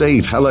mate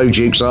Steve. Hello,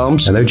 Duke's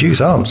Arms. Hello,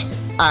 Duke's Arms.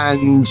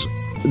 And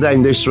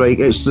then this week,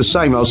 it's the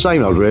same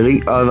old,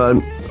 really.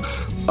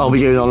 I'll be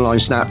doing Online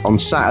Snap on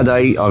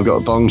Saturday. I've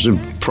got Bongs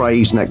of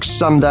Praise next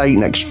Sunday.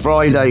 Next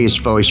Friday is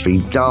Forest v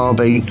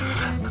Derby.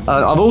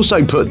 I've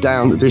also put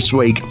down this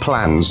week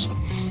plans,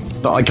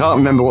 but I can't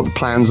remember what the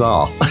plans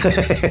are.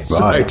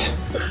 Right.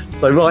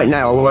 So right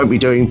now I won't be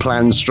doing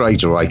plans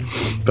straight away,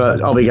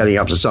 but I'll be getting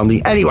up to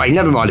something. Anyway,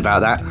 never mind about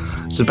that.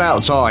 It's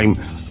about time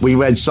we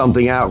read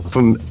something out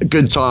from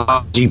Good Time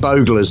Aussie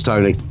Boglers,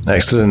 Tony.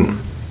 Excellent.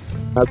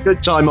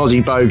 Good Time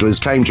Aussie Boglers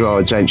came to our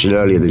attention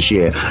earlier this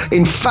year.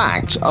 In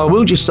fact, I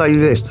will just say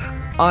this.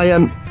 I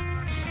haven't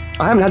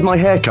had my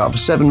hair cut for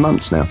 7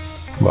 months now.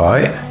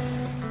 Right.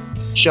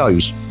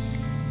 Shows.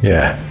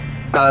 Yeah.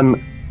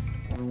 I'm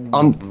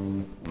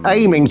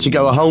aiming to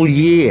go a whole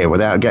year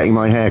without getting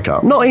my hair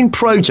cut. Not in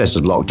protest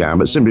of lockdown,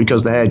 but simply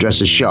because the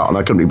hairdresser's shut and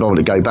I couldn't be bothered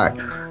to go back.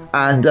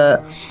 And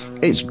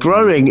it's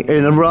growing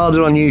in a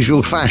rather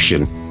unusual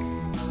fashion.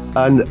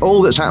 And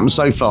all that's happened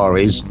so far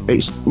is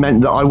it's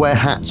meant that I wear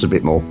hats a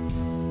bit more.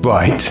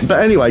 Right. But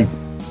anyway,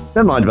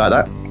 never mind about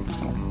that.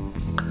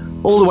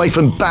 All the way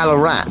from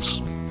Ballarat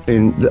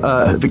in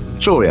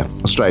Victoria,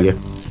 Australia,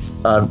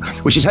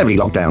 which is heavily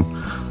locked down,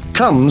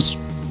 comes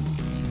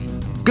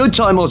Good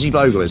Time Aussie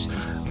Boglers.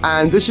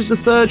 And this is the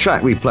third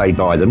track we've played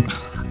by them.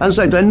 And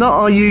so they're not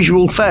our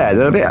usual fare.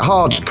 They're a bit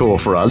hardcore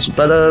for us,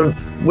 but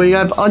we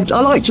have. I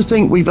like to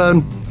think we've.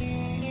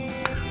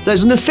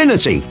 There's an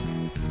affinity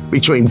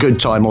between Good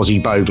Time Aussie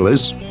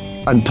Boglers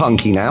and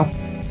Punky now,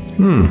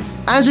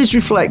 as is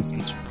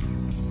reflected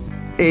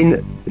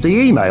in the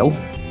email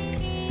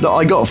that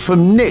I got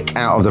from Nick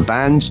out of the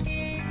band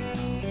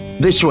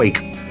this week.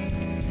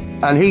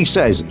 And he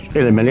says,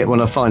 in a minute when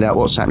I find out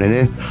what's happening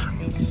here.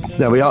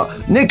 There we are.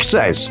 Nick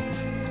says.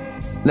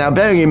 Now,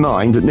 bearing in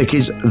mind that Nick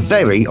is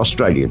very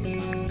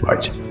Australian.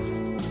 Right.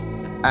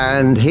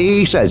 And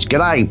he says,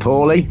 "G'day,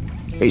 Paulie.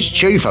 It's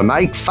Chufa,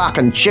 mate.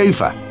 Fucking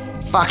Chufa.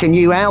 Fucking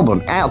new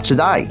album out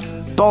today.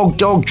 Bog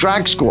Dog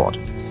Drag Squad.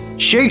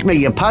 Shoot me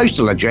your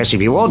postal address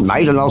if you want,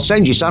 mate, and I'll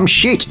send you some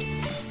shit.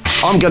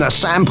 I'm going to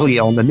sample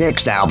you on the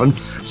next album,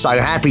 so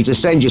happy to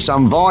send you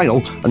some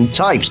vinyl and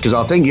tapes because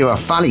I think you're a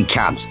funny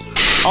cunt.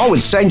 I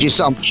would send you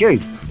some too.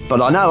 But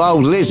I know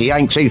old Lizzie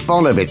ain't too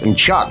fond of it, and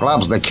Chuck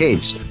loves the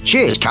kids.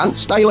 Cheers, cunt.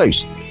 Stay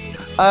loose."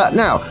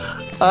 Now,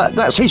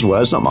 That's his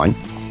words, not mine.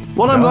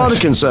 What I'm rather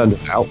concerned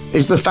about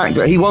is the fact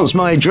that he wants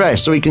my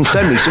address so he can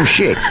send me some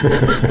shit.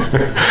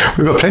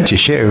 We've got plenty of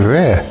shit over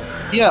here.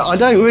 Yeah, I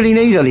don't really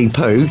need any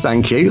poo,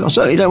 thank you. I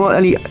certainly don't want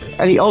any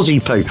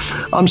Aussie poo.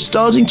 I'm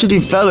starting to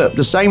develop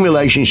the same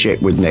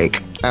relationship with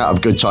Nick out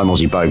of Good Time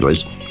Aussie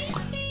Boglers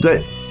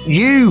that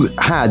you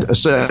had a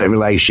certain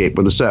relationship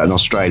with a certain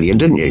Australian,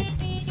 didn't you?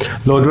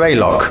 Lord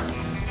Raylock.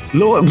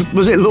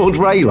 Was it Lord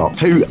Raylock,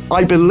 who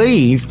I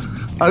believe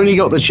only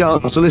got the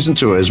chance to listen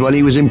to us when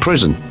he was in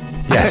prison?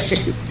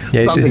 Yes.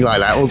 Yeah, something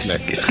like that,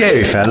 wasn't it?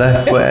 Scary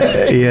fella.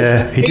 But,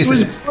 yeah, he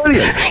was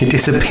brilliant. He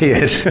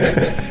disappeared.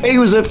 He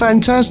was a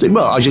fantastic.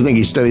 Well, I should think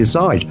he's still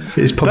inside.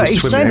 He's probably but he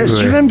swimming sent us. Do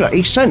you remember?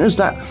 He sent us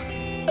that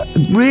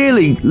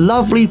really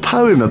lovely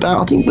poem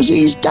about. I think was it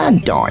his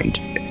dad died.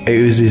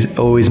 It was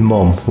his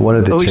mum. One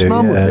of the two. His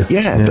mum.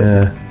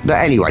 Yeah. But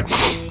anyway,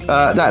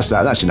 that's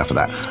that. That's enough of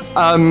that.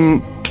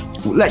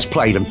 Let's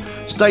play them.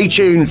 Stay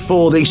tuned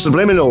for the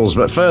subliminals.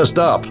 But first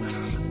up.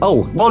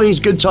 Oh, what is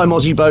Good Time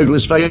Aussie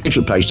Boglers'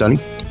 Facebook page, Tony?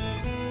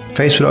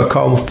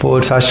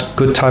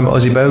 Facebook.com/Good Time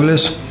Aussie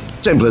Boglers.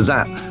 Simple as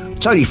that.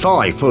 Tony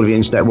 5, full of the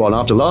internet one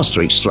after last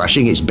week's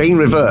slashing. It's been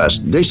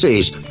reversed. This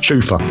is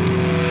Chufa.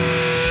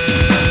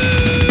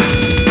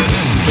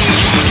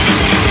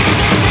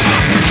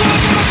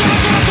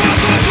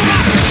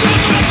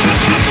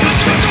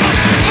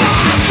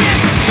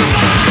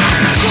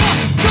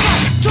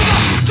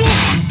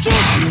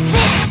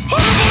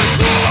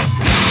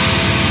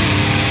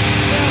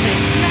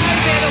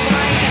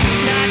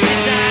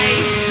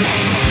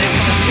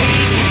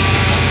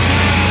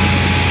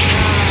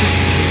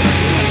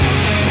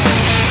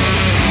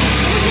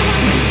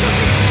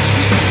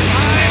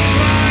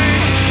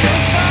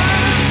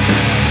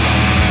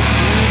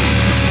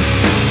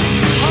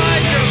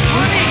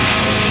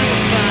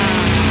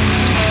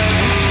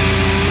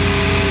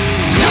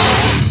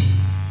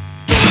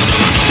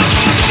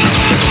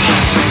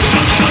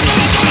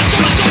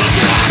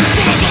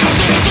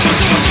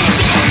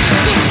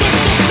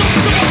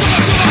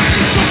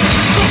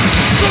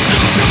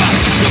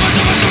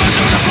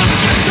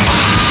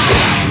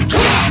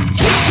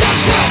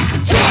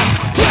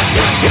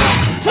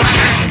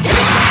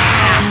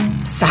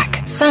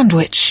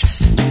 Sandwich.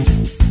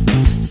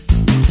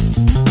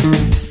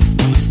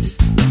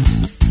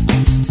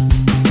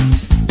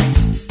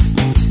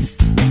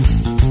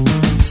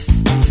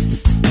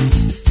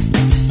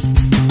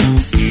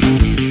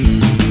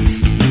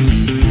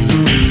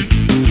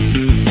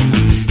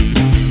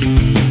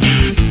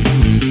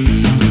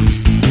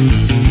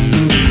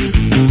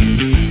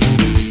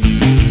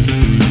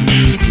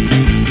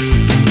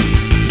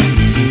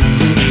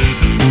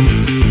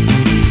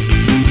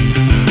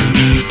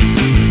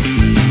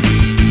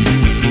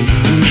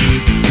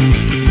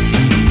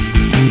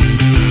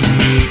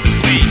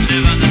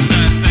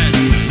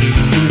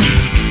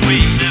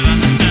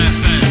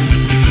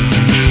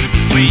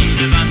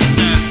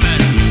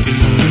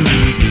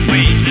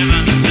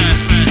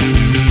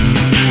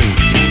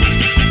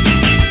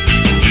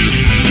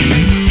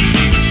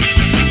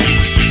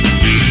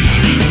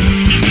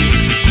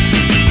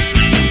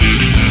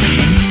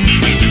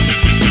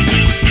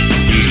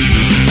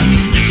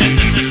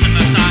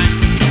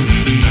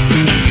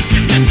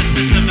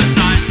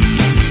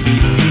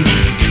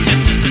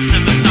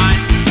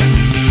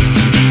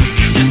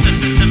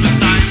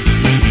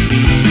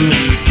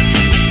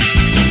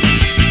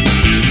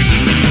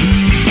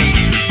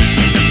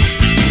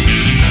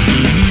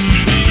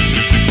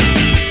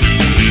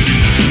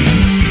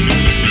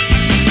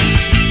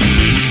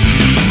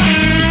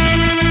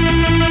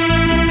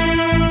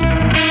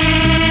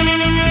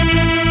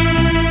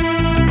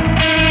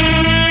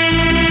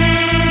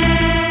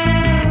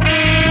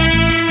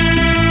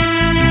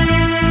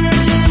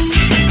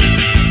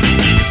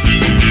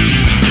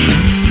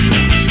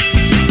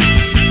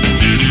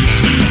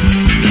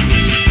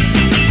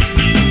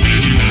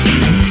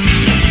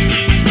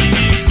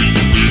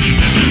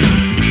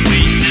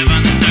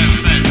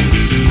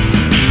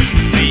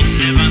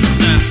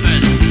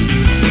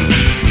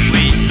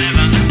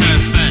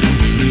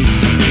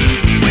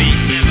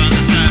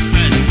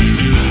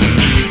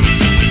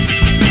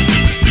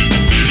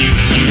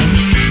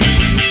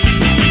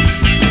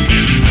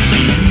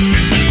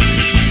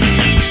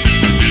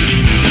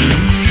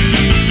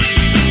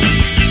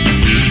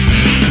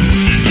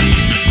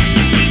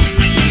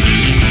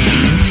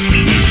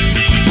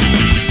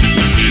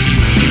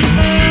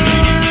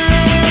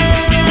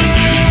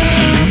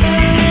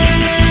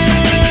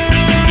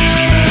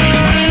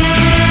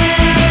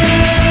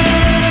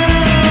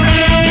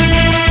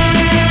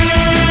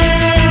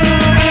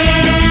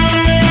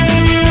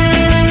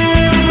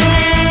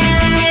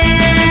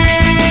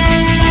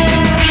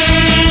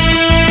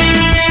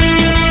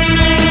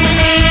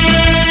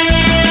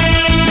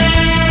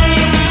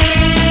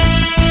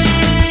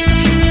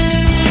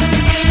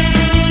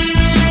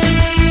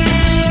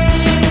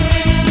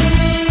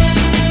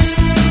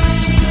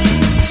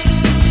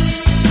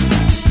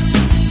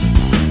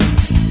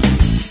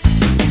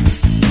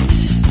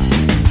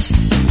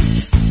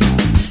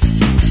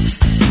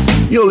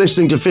 You're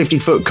listening to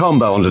 50-Foot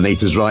Combo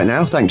underneath us right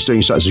now. Thanks for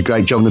doing such a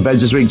great job on the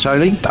beds this week,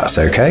 Tony. That's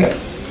okay.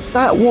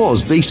 That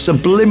was the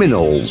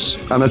Subliminals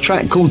and a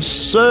track called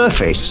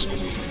Surface.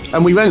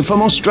 And we went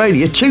from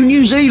Australia to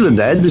New Zealand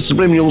there. The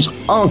Subliminals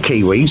are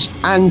Kiwis.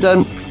 And,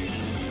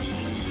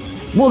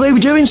 well, they were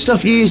doing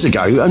stuff years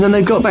ago, and then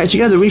they've got back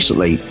together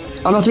recently.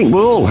 And I think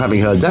we're all, having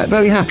heard that,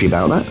 very happy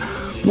about that.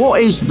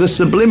 What is the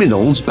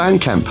Subliminals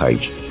Bandcamp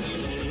page?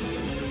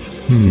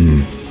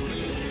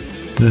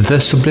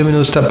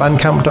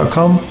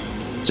 thesubliminals.bandcamp.com.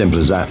 Simple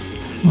as that.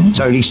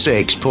 Tony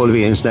 6, Paul of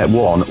the Internet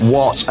 1.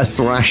 What a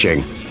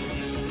thrashing.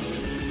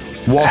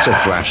 What a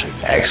thrashing.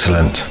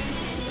 Excellent.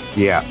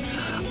 Yeah.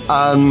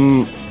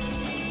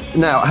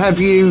 Now, have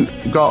you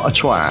got a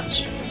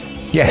twat?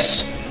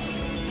 Yes.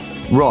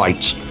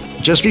 Right.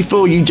 Just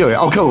before you do it,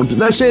 oh, come on,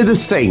 let's hear the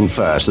thing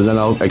first, and then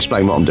I'll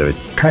explain what I'm doing.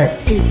 Okay.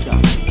 It's a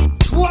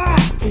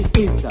twat.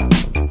 It's a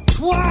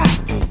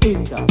twat.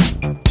 It's a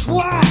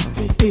twat.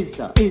 It's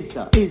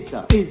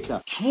a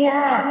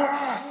twat.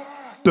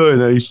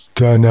 Denise.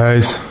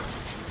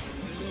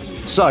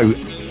 So,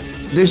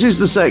 this is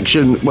the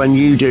section when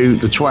you do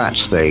the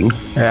twat thing,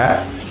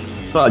 Yeah.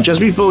 but just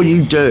before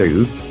you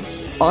do,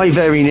 I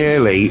very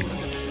nearly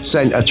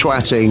sent a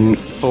twatting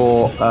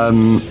for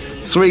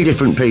 3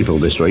 different people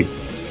this week.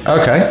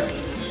 Okay.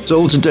 It's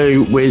all to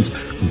do with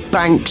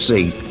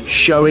Banksy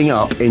showing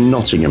up in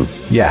Nottingham.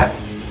 Yeah.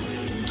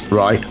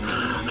 Right.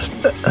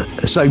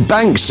 So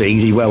Banksy,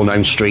 the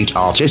well-known street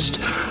artist,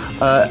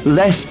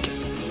 left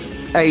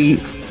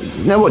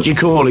now what are you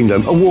calling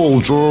them? A wall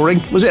drawing?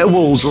 Was it a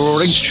wall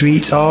drawing?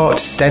 Street art,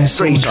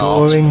 stencil Street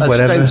drawing, art,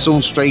 whatever. a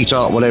stencil, street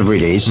art, whatever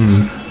it is,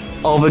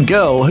 of a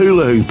girl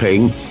hula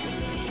hooping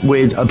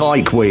with a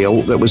bike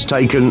wheel that was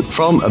taken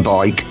from a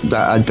bike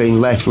that had been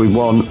left with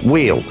one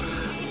wheel.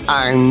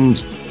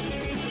 And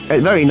a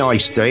very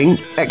nice thing,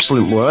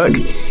 excellent work.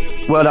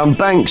 Well done,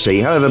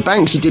 Banksy. However,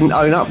 Banksy didn't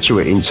own up to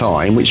it in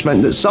time, which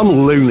meant that some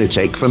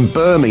lunatic from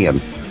Birmingham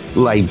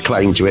laid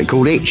claim to it,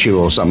 called Itchu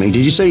or something.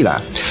 Did you see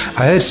that?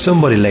 I heard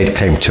somebody laid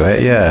claim to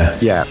it, yeah.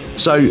 Yeah.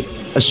 So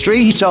a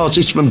street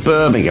artist from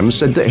Birmingham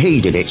said that he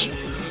did it.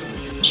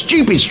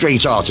 Stupid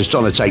street artist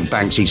trying to take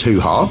Banksy's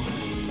hoo-ha.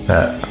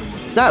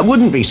 That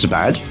wouldn't be so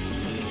bad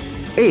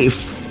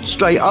if,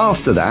 straight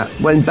after that,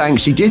 when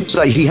Banksy did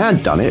say he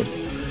had done it,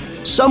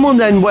 someone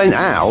then went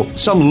out,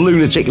 some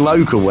lunatic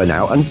local went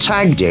out and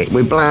tagged it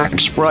with black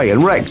spray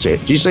and wrecked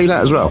it. Do you see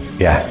that as well?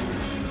 Yeah.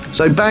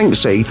 So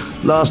Banksy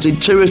lasted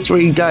 2 or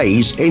 3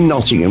 days in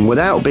Nottingham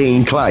without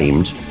being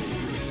claimed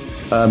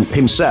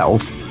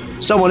himself.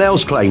 Someone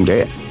else claimed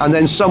it, and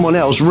then someone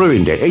else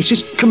ruined it. It's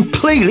just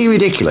completely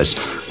ridiculous.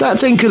 That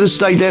thing could have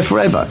stayed there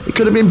forever. It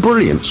could have been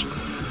brilliant.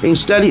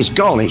 Instead, it's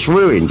gone, it's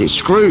ruined, it's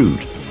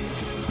screwed.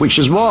 Which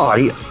is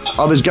why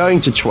I was going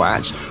to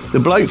twat the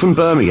bloke from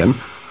Birmingham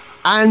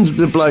and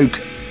the bloke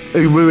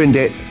who ruined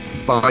it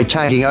by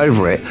tagging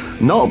over it.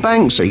 Not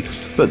Banksy,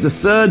 but the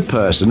third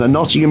person, a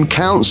Nottingham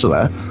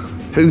councillor,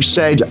 who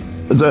said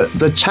that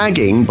the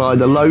tagging by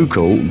the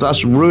local,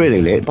 thus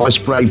ruining it by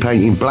spray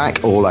painting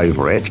black all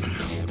over it,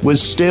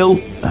 was still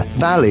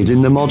valid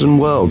in the modern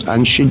world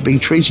and should be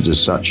treated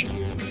as such.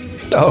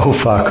 Oh,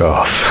 fuck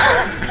off.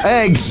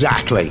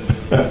 Exactly.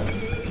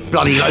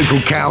 Bloody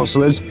local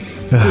councillors.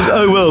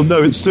 Oh, well,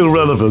 no, it's still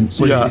relevant.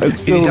 Yeah, it's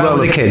Is still he down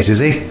relevant. with the kids, is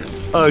he?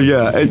 Oh,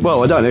 yeah.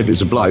 Well, I don't know if it's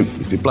a bloke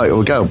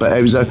or a girl, but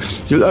it was oh,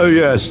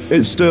 yes,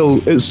 it's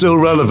still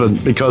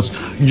relevant because,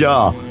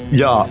 yeah,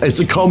 it's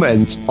a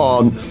comment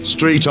on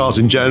street art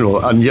in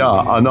general, and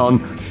on,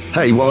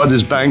 hey, why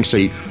does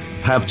Banksy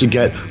have to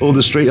get all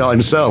the street art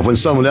himself when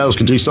someone else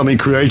can do something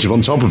creative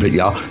on top of it?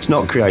 Yeah, it's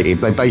not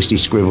creative. They basically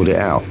scribbled it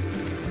out.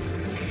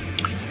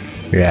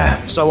 Yeah.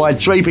 So I had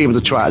 3 people to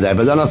twat there,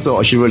 but then I thought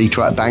I should really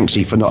twat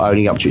Banksy for not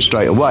owning up to it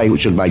straight away,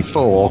 which would have made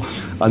 4.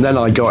 And then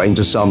I got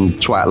into some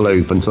twat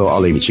loop and thought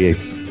I'll leave it to you.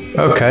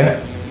 Okay.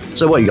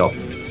 So what you got?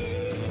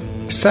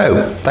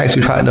 So, thanks for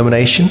your twat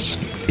nominations.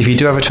 If you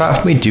do have a twat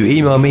for me, do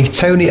email me,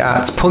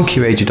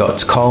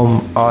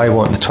 tony@punkyradio.com. I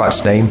want the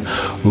twat's name,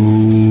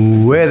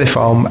 where they're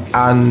from,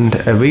 and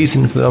a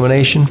reason for the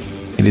nomination.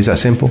 It is that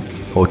simple.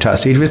 Or twat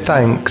seed with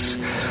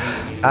thanks.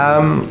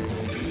 Who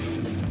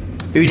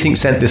do you think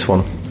sent this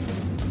one?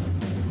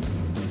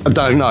 I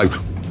don't know.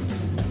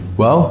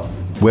 Well,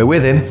 we're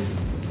with him.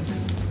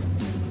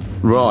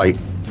 Right.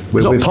 We're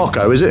It's not with-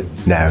 Poco, is it?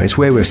 No, it's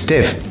we're with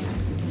Stiv.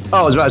 Oh,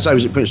 I was about to say,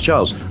 was it Prince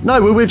Charles? No,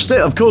 we're with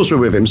Stiv. Of course we're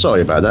with him. Sorry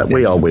about that.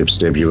 We are with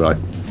Stiv, you're right.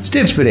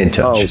 Stiv's been in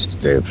touch. Oh,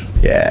 Stiv.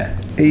 Yeah.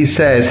 He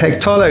says,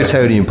 Hectolo,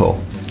 Tony and Paul.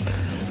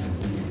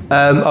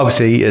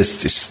 Obviously,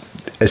 it's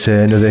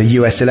another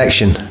US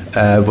election,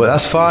 but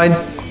that's fine.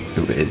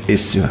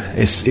 It's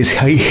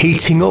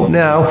heating up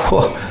now.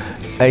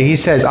 He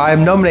says, I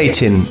am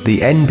nominating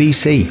the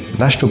NBC,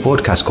 National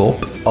Broadcast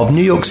Corp of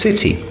New York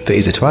City, for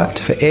Is a Twat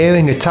for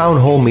airing a town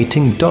hall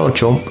meeting Donald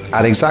Trump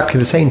at exactly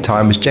the same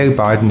time as Joe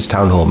Biden's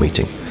town hall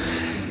meeting.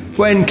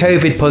 When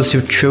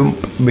COVID-positive Trump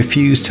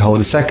refused to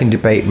hold a second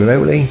debate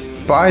remotely,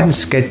 Biden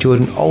scheduled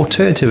an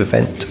alternative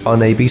event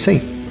on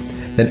ABC.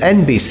 Then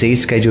NBC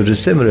scheduled a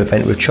similar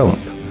event with Trump.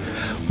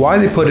 Why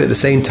they put it at the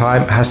same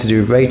time has to do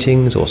with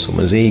ratings or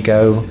someone's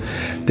ego.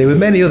 There were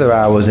many other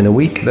hours in a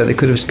week that they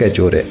could have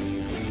scheduled it.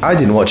 I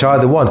didn't watch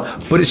either one,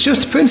 but it's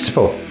just the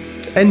principle.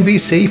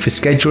 NBC for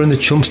scheduling the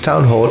Trump's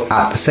town hall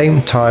at the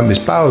same time as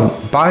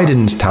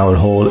Biden's town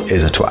hall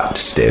is a twat,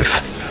 Steve.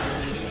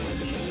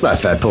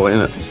 That's a fair point,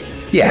 isn't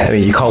it? Yeah, I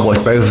mean, you can't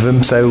watch both of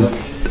them, so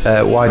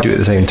why do it at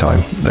the same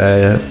time?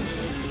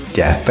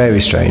 Yeah, very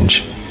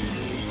strange.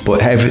 But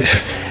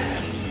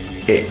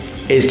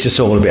it's just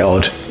all a bit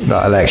odd,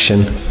 that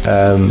election.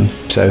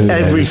 So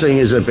Everything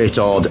is a bit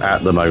odd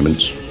at the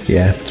moment.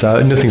 Yeah,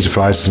 so nothing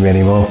surprises me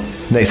anymore.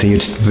 Next thing you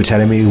were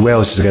telling me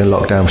Wales is going to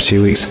lock down for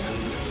 2 weeks.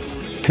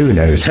 Who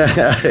knows?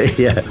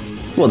 Yeah.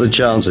 What are the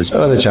chances? What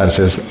are the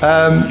chances?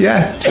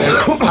 Yeah, so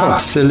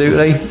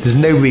absolutely. There's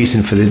no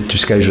reason for the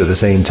schedule at the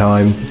same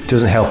time. It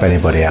doesn't help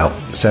anybody out.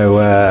 So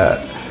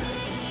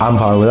I'm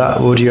fine with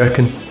that. What do you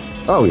reckon?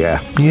 Oh,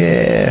 yeah.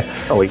 Yeah.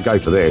 Oh, we can go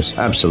for this.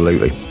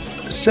 Absolutely.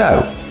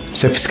 So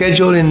for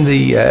scheduling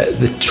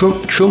the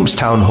Trump's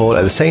town hall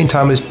at the same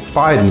time as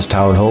Biden's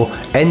town hall,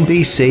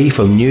 NBC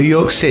from New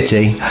York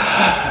City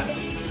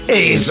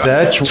is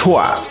a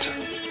twat.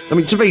 I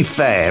mean, to be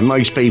fair,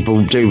 most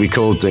people do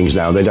record things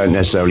now. They don't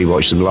necessarily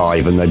watch them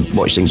live, and they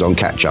watch things on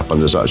catch-up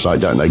and such like,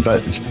 don't they?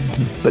 But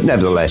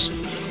nevertheless,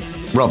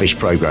 rubbish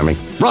programming.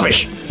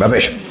 Rubbish!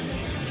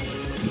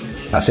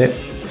 That's it.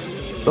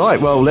 Right,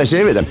 well, let's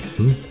hear it then.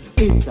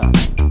 It's a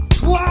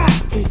twat.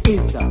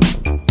 It's a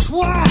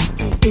twat.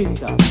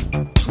 It's a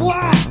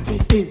twat.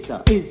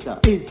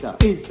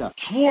 It's a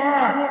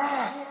twat.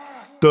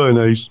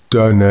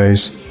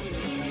 Donate.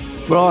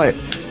 Right.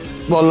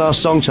 One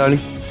last song, Tony.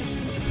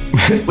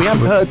 We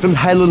haven't heard from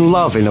Helen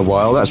Love in a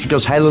while. That's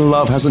because Helen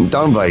Love hasn't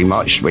done very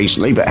much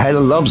recently, but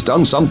Helen Love's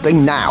done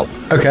something now.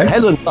 Okay.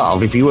 Helen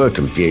Love, if you were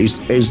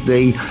confused, is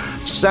the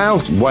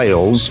South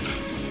Wales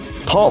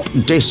pop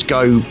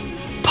disco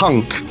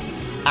punk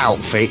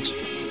outfit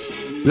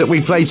that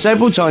we've played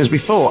several times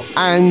before,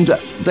 and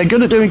they're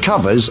good at doing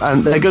covers,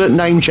 and they're good at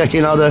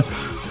name-checking other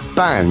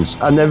bands,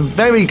 and they're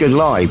very good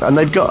live, and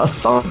they've got a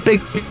far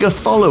bigger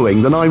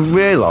following than I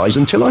realised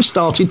until I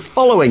started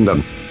following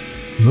them.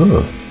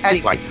 Oh.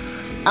 Anyway,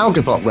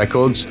 Alcapop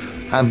Records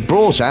have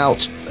brought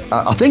out,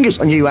 I think it's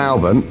a new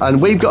album,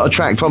 and we've got a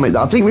track from it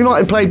that I think we might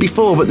have played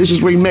before, but this is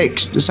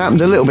remixed. This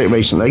happened a little bit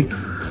recently.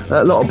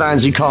 A lot of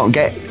bands who can't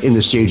get in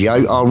the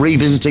studio are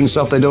revisiting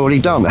stuff they'd already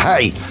done.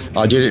 Hey,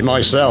 I did it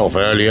myself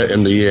earlier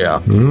in the year.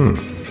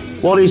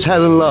 What is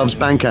Helen Love's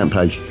Bandcamp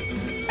page?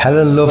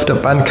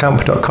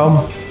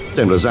 HelenLove.bandcamp.com.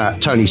 Simple as that.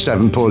 Tony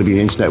 7, Paulie the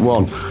Internet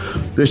 1.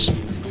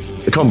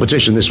 The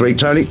competition this week,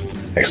 Tony,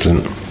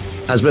 Excellent.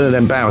 has been an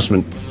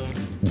embarrassment.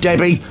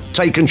 Debbie,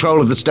 take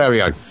control of the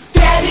stereo.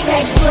 Debbie,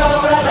 take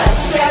control of the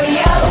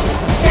stereo.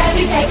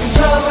 Debbie, take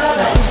control of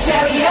the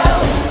stereo.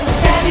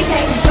 Debbie,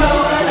 take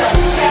control of the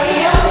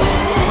stereo.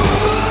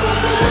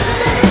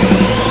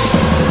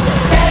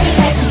 Debbie,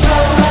 take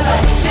control of the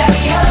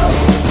stereo.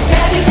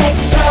 Debbie, take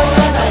control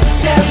of the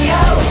stereo.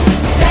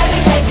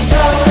 Debbie, take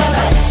control of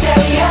the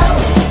stereo.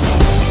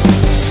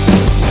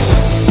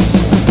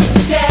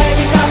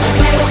 Debbie's got the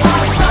little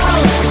pop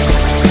songs.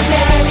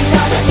 Debbie's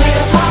got the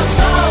little pop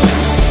songs.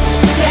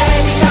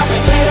 Debbie's got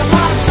the little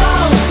pop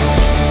songs.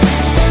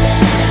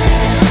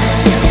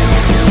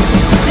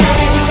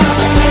 Debbie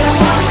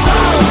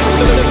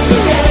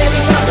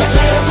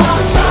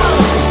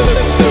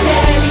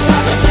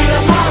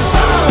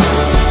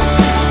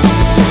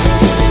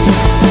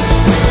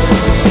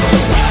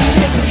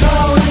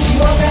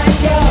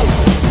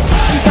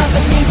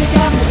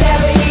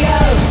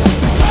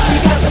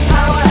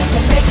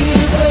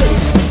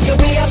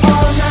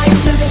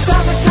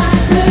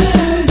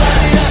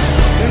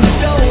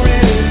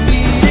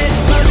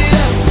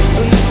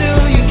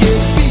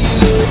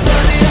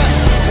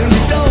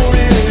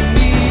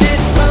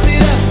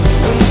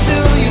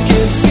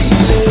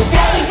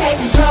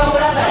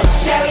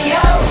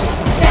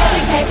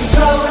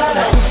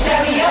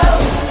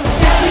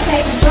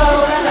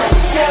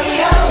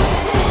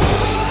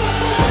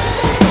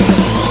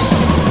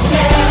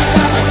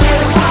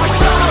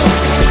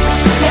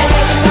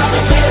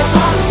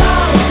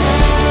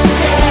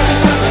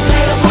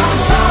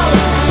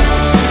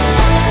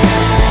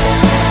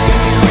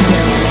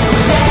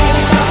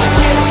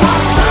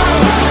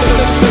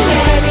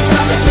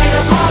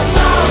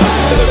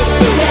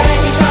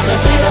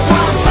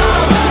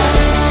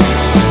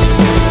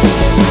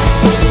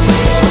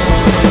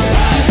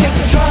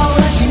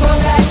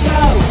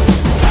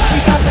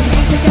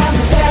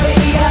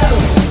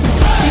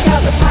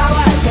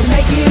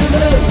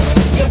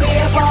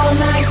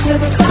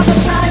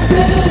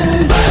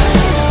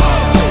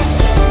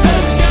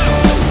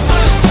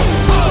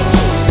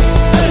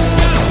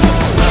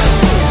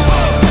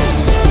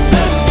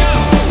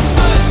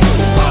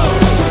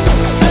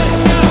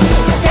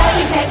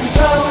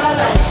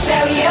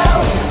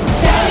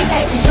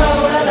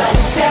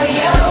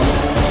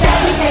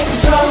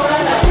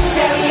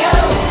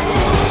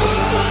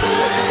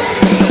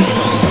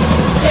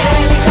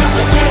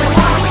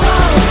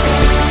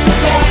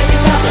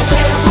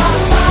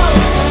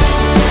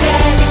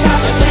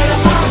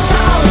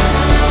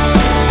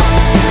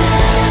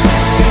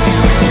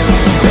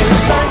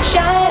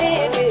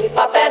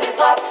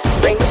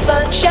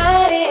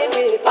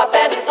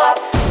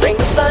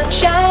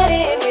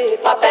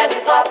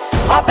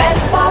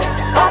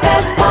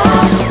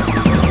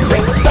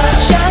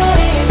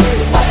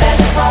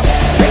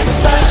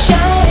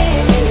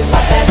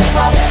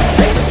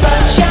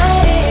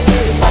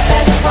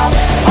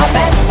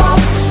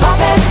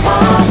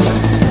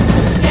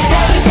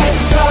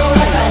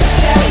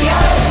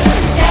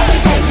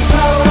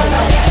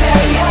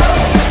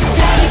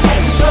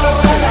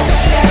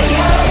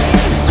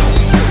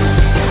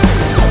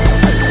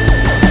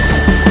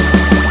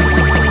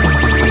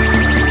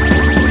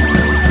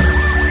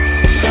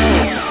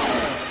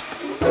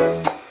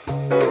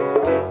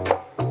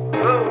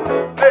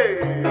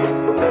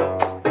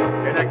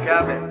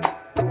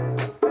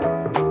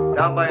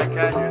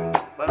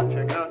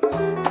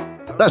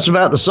that's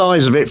about the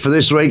size of it for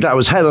this week. That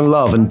was Helen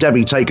Love and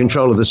Debbie Take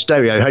Control of the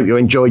Stereo. Hope you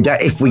enjoyed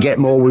that. If we get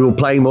more, we will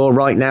play more.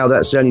 Right now,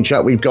 that's the only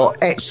track we've got,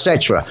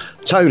 etc.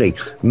 Tony,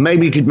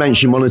 maybe you could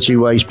mention 1 or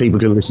 2 ways people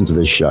can listen to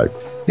this show.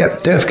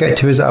 Yep, don't forget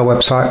to visit our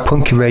website,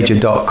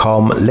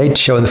 punkyradio.com.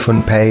 Latest show on the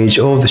front page,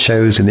 all the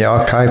shows in the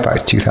archive back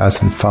to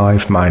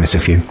 2005, minus a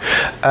few.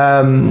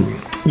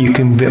 You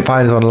can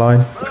find us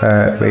online,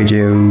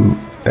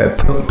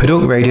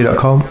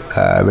 paduckradio.com,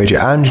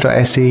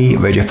 radioange.se,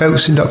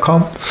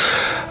 radiofocusing.com.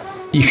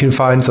 You can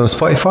find us on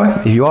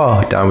Spotify if you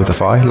are down with the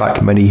fire,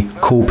 like many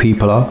cool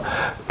people are.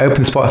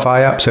 Open the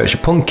Spotify app, search for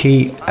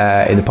Punky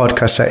in the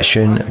podcast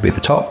section, it'll be at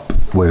the top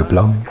where you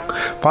belong.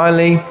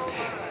 Finally,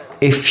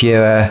 if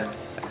you're a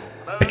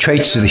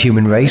traitor to the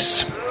human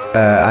race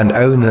and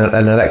own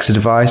an Alexa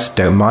device,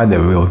 don't mind, they're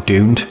real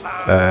doomed.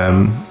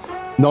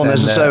 Not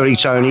necessarily,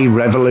 Tony.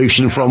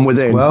 Revolution from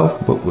within. Well,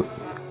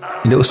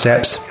 little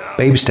steps,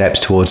 baby steps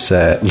towards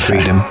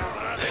freedom.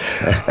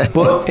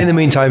 But in the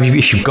meantime,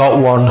 if you've got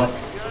one,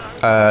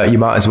 you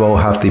might as well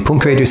have the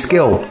Punk Radio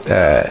skill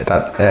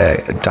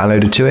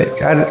downloaded to it.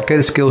 Go to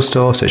the skill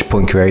store, search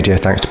Punk Radio,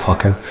 thanks to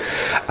Poco.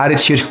 Add it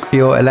to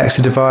your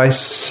Alexa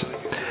device.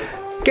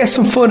 Get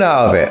some fun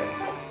out of it.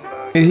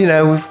 You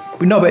know,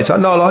 not a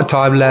lot of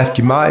time left.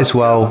 You might as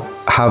well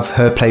have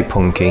her play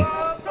Punky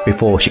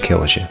before she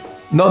kills you.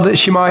 Not that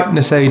she might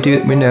necessarily do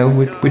it. We know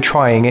we're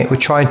trying it. We're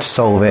trying to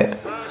solve it.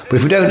 But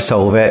if we don't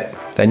solve it,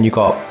 then you've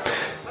got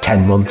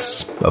 10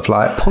 months of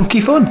like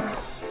punky fun.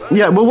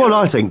 Yeah, well, what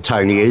I think,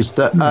 Tony, is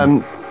that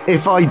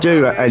if I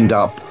do end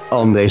up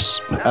on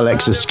this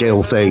Alexa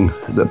skill thing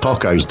that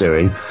Poco's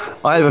doing,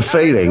 I have a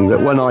feeling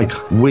that when I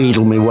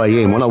wheedle my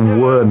way in, when I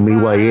worm my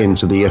way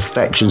into the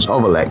affections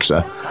of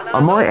Alexa, I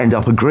might end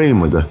up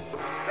agreeing with her.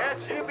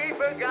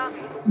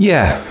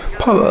 Yeah,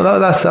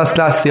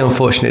 that's the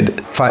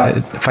unfortunate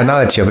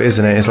finality of it,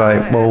 isn't it? It's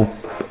like, well,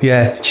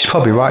 yeah, she's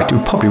probably right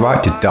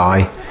to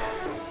die.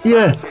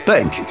 Yeah,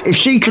 but if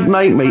she could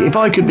make me, if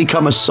I could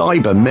become a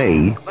cyber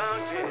me,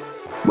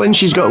 when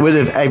she's got rid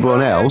of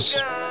everyone else,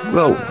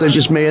 well, there's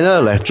just me and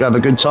her left to have a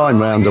good time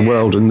around the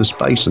world and the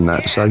space and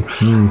that. So,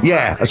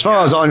 yeah, as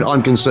far as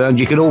I'm concerned,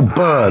 you can all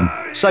burn.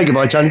 Say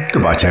goodbye, Tony.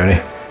 Goodbye,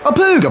 Tony. A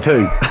poo.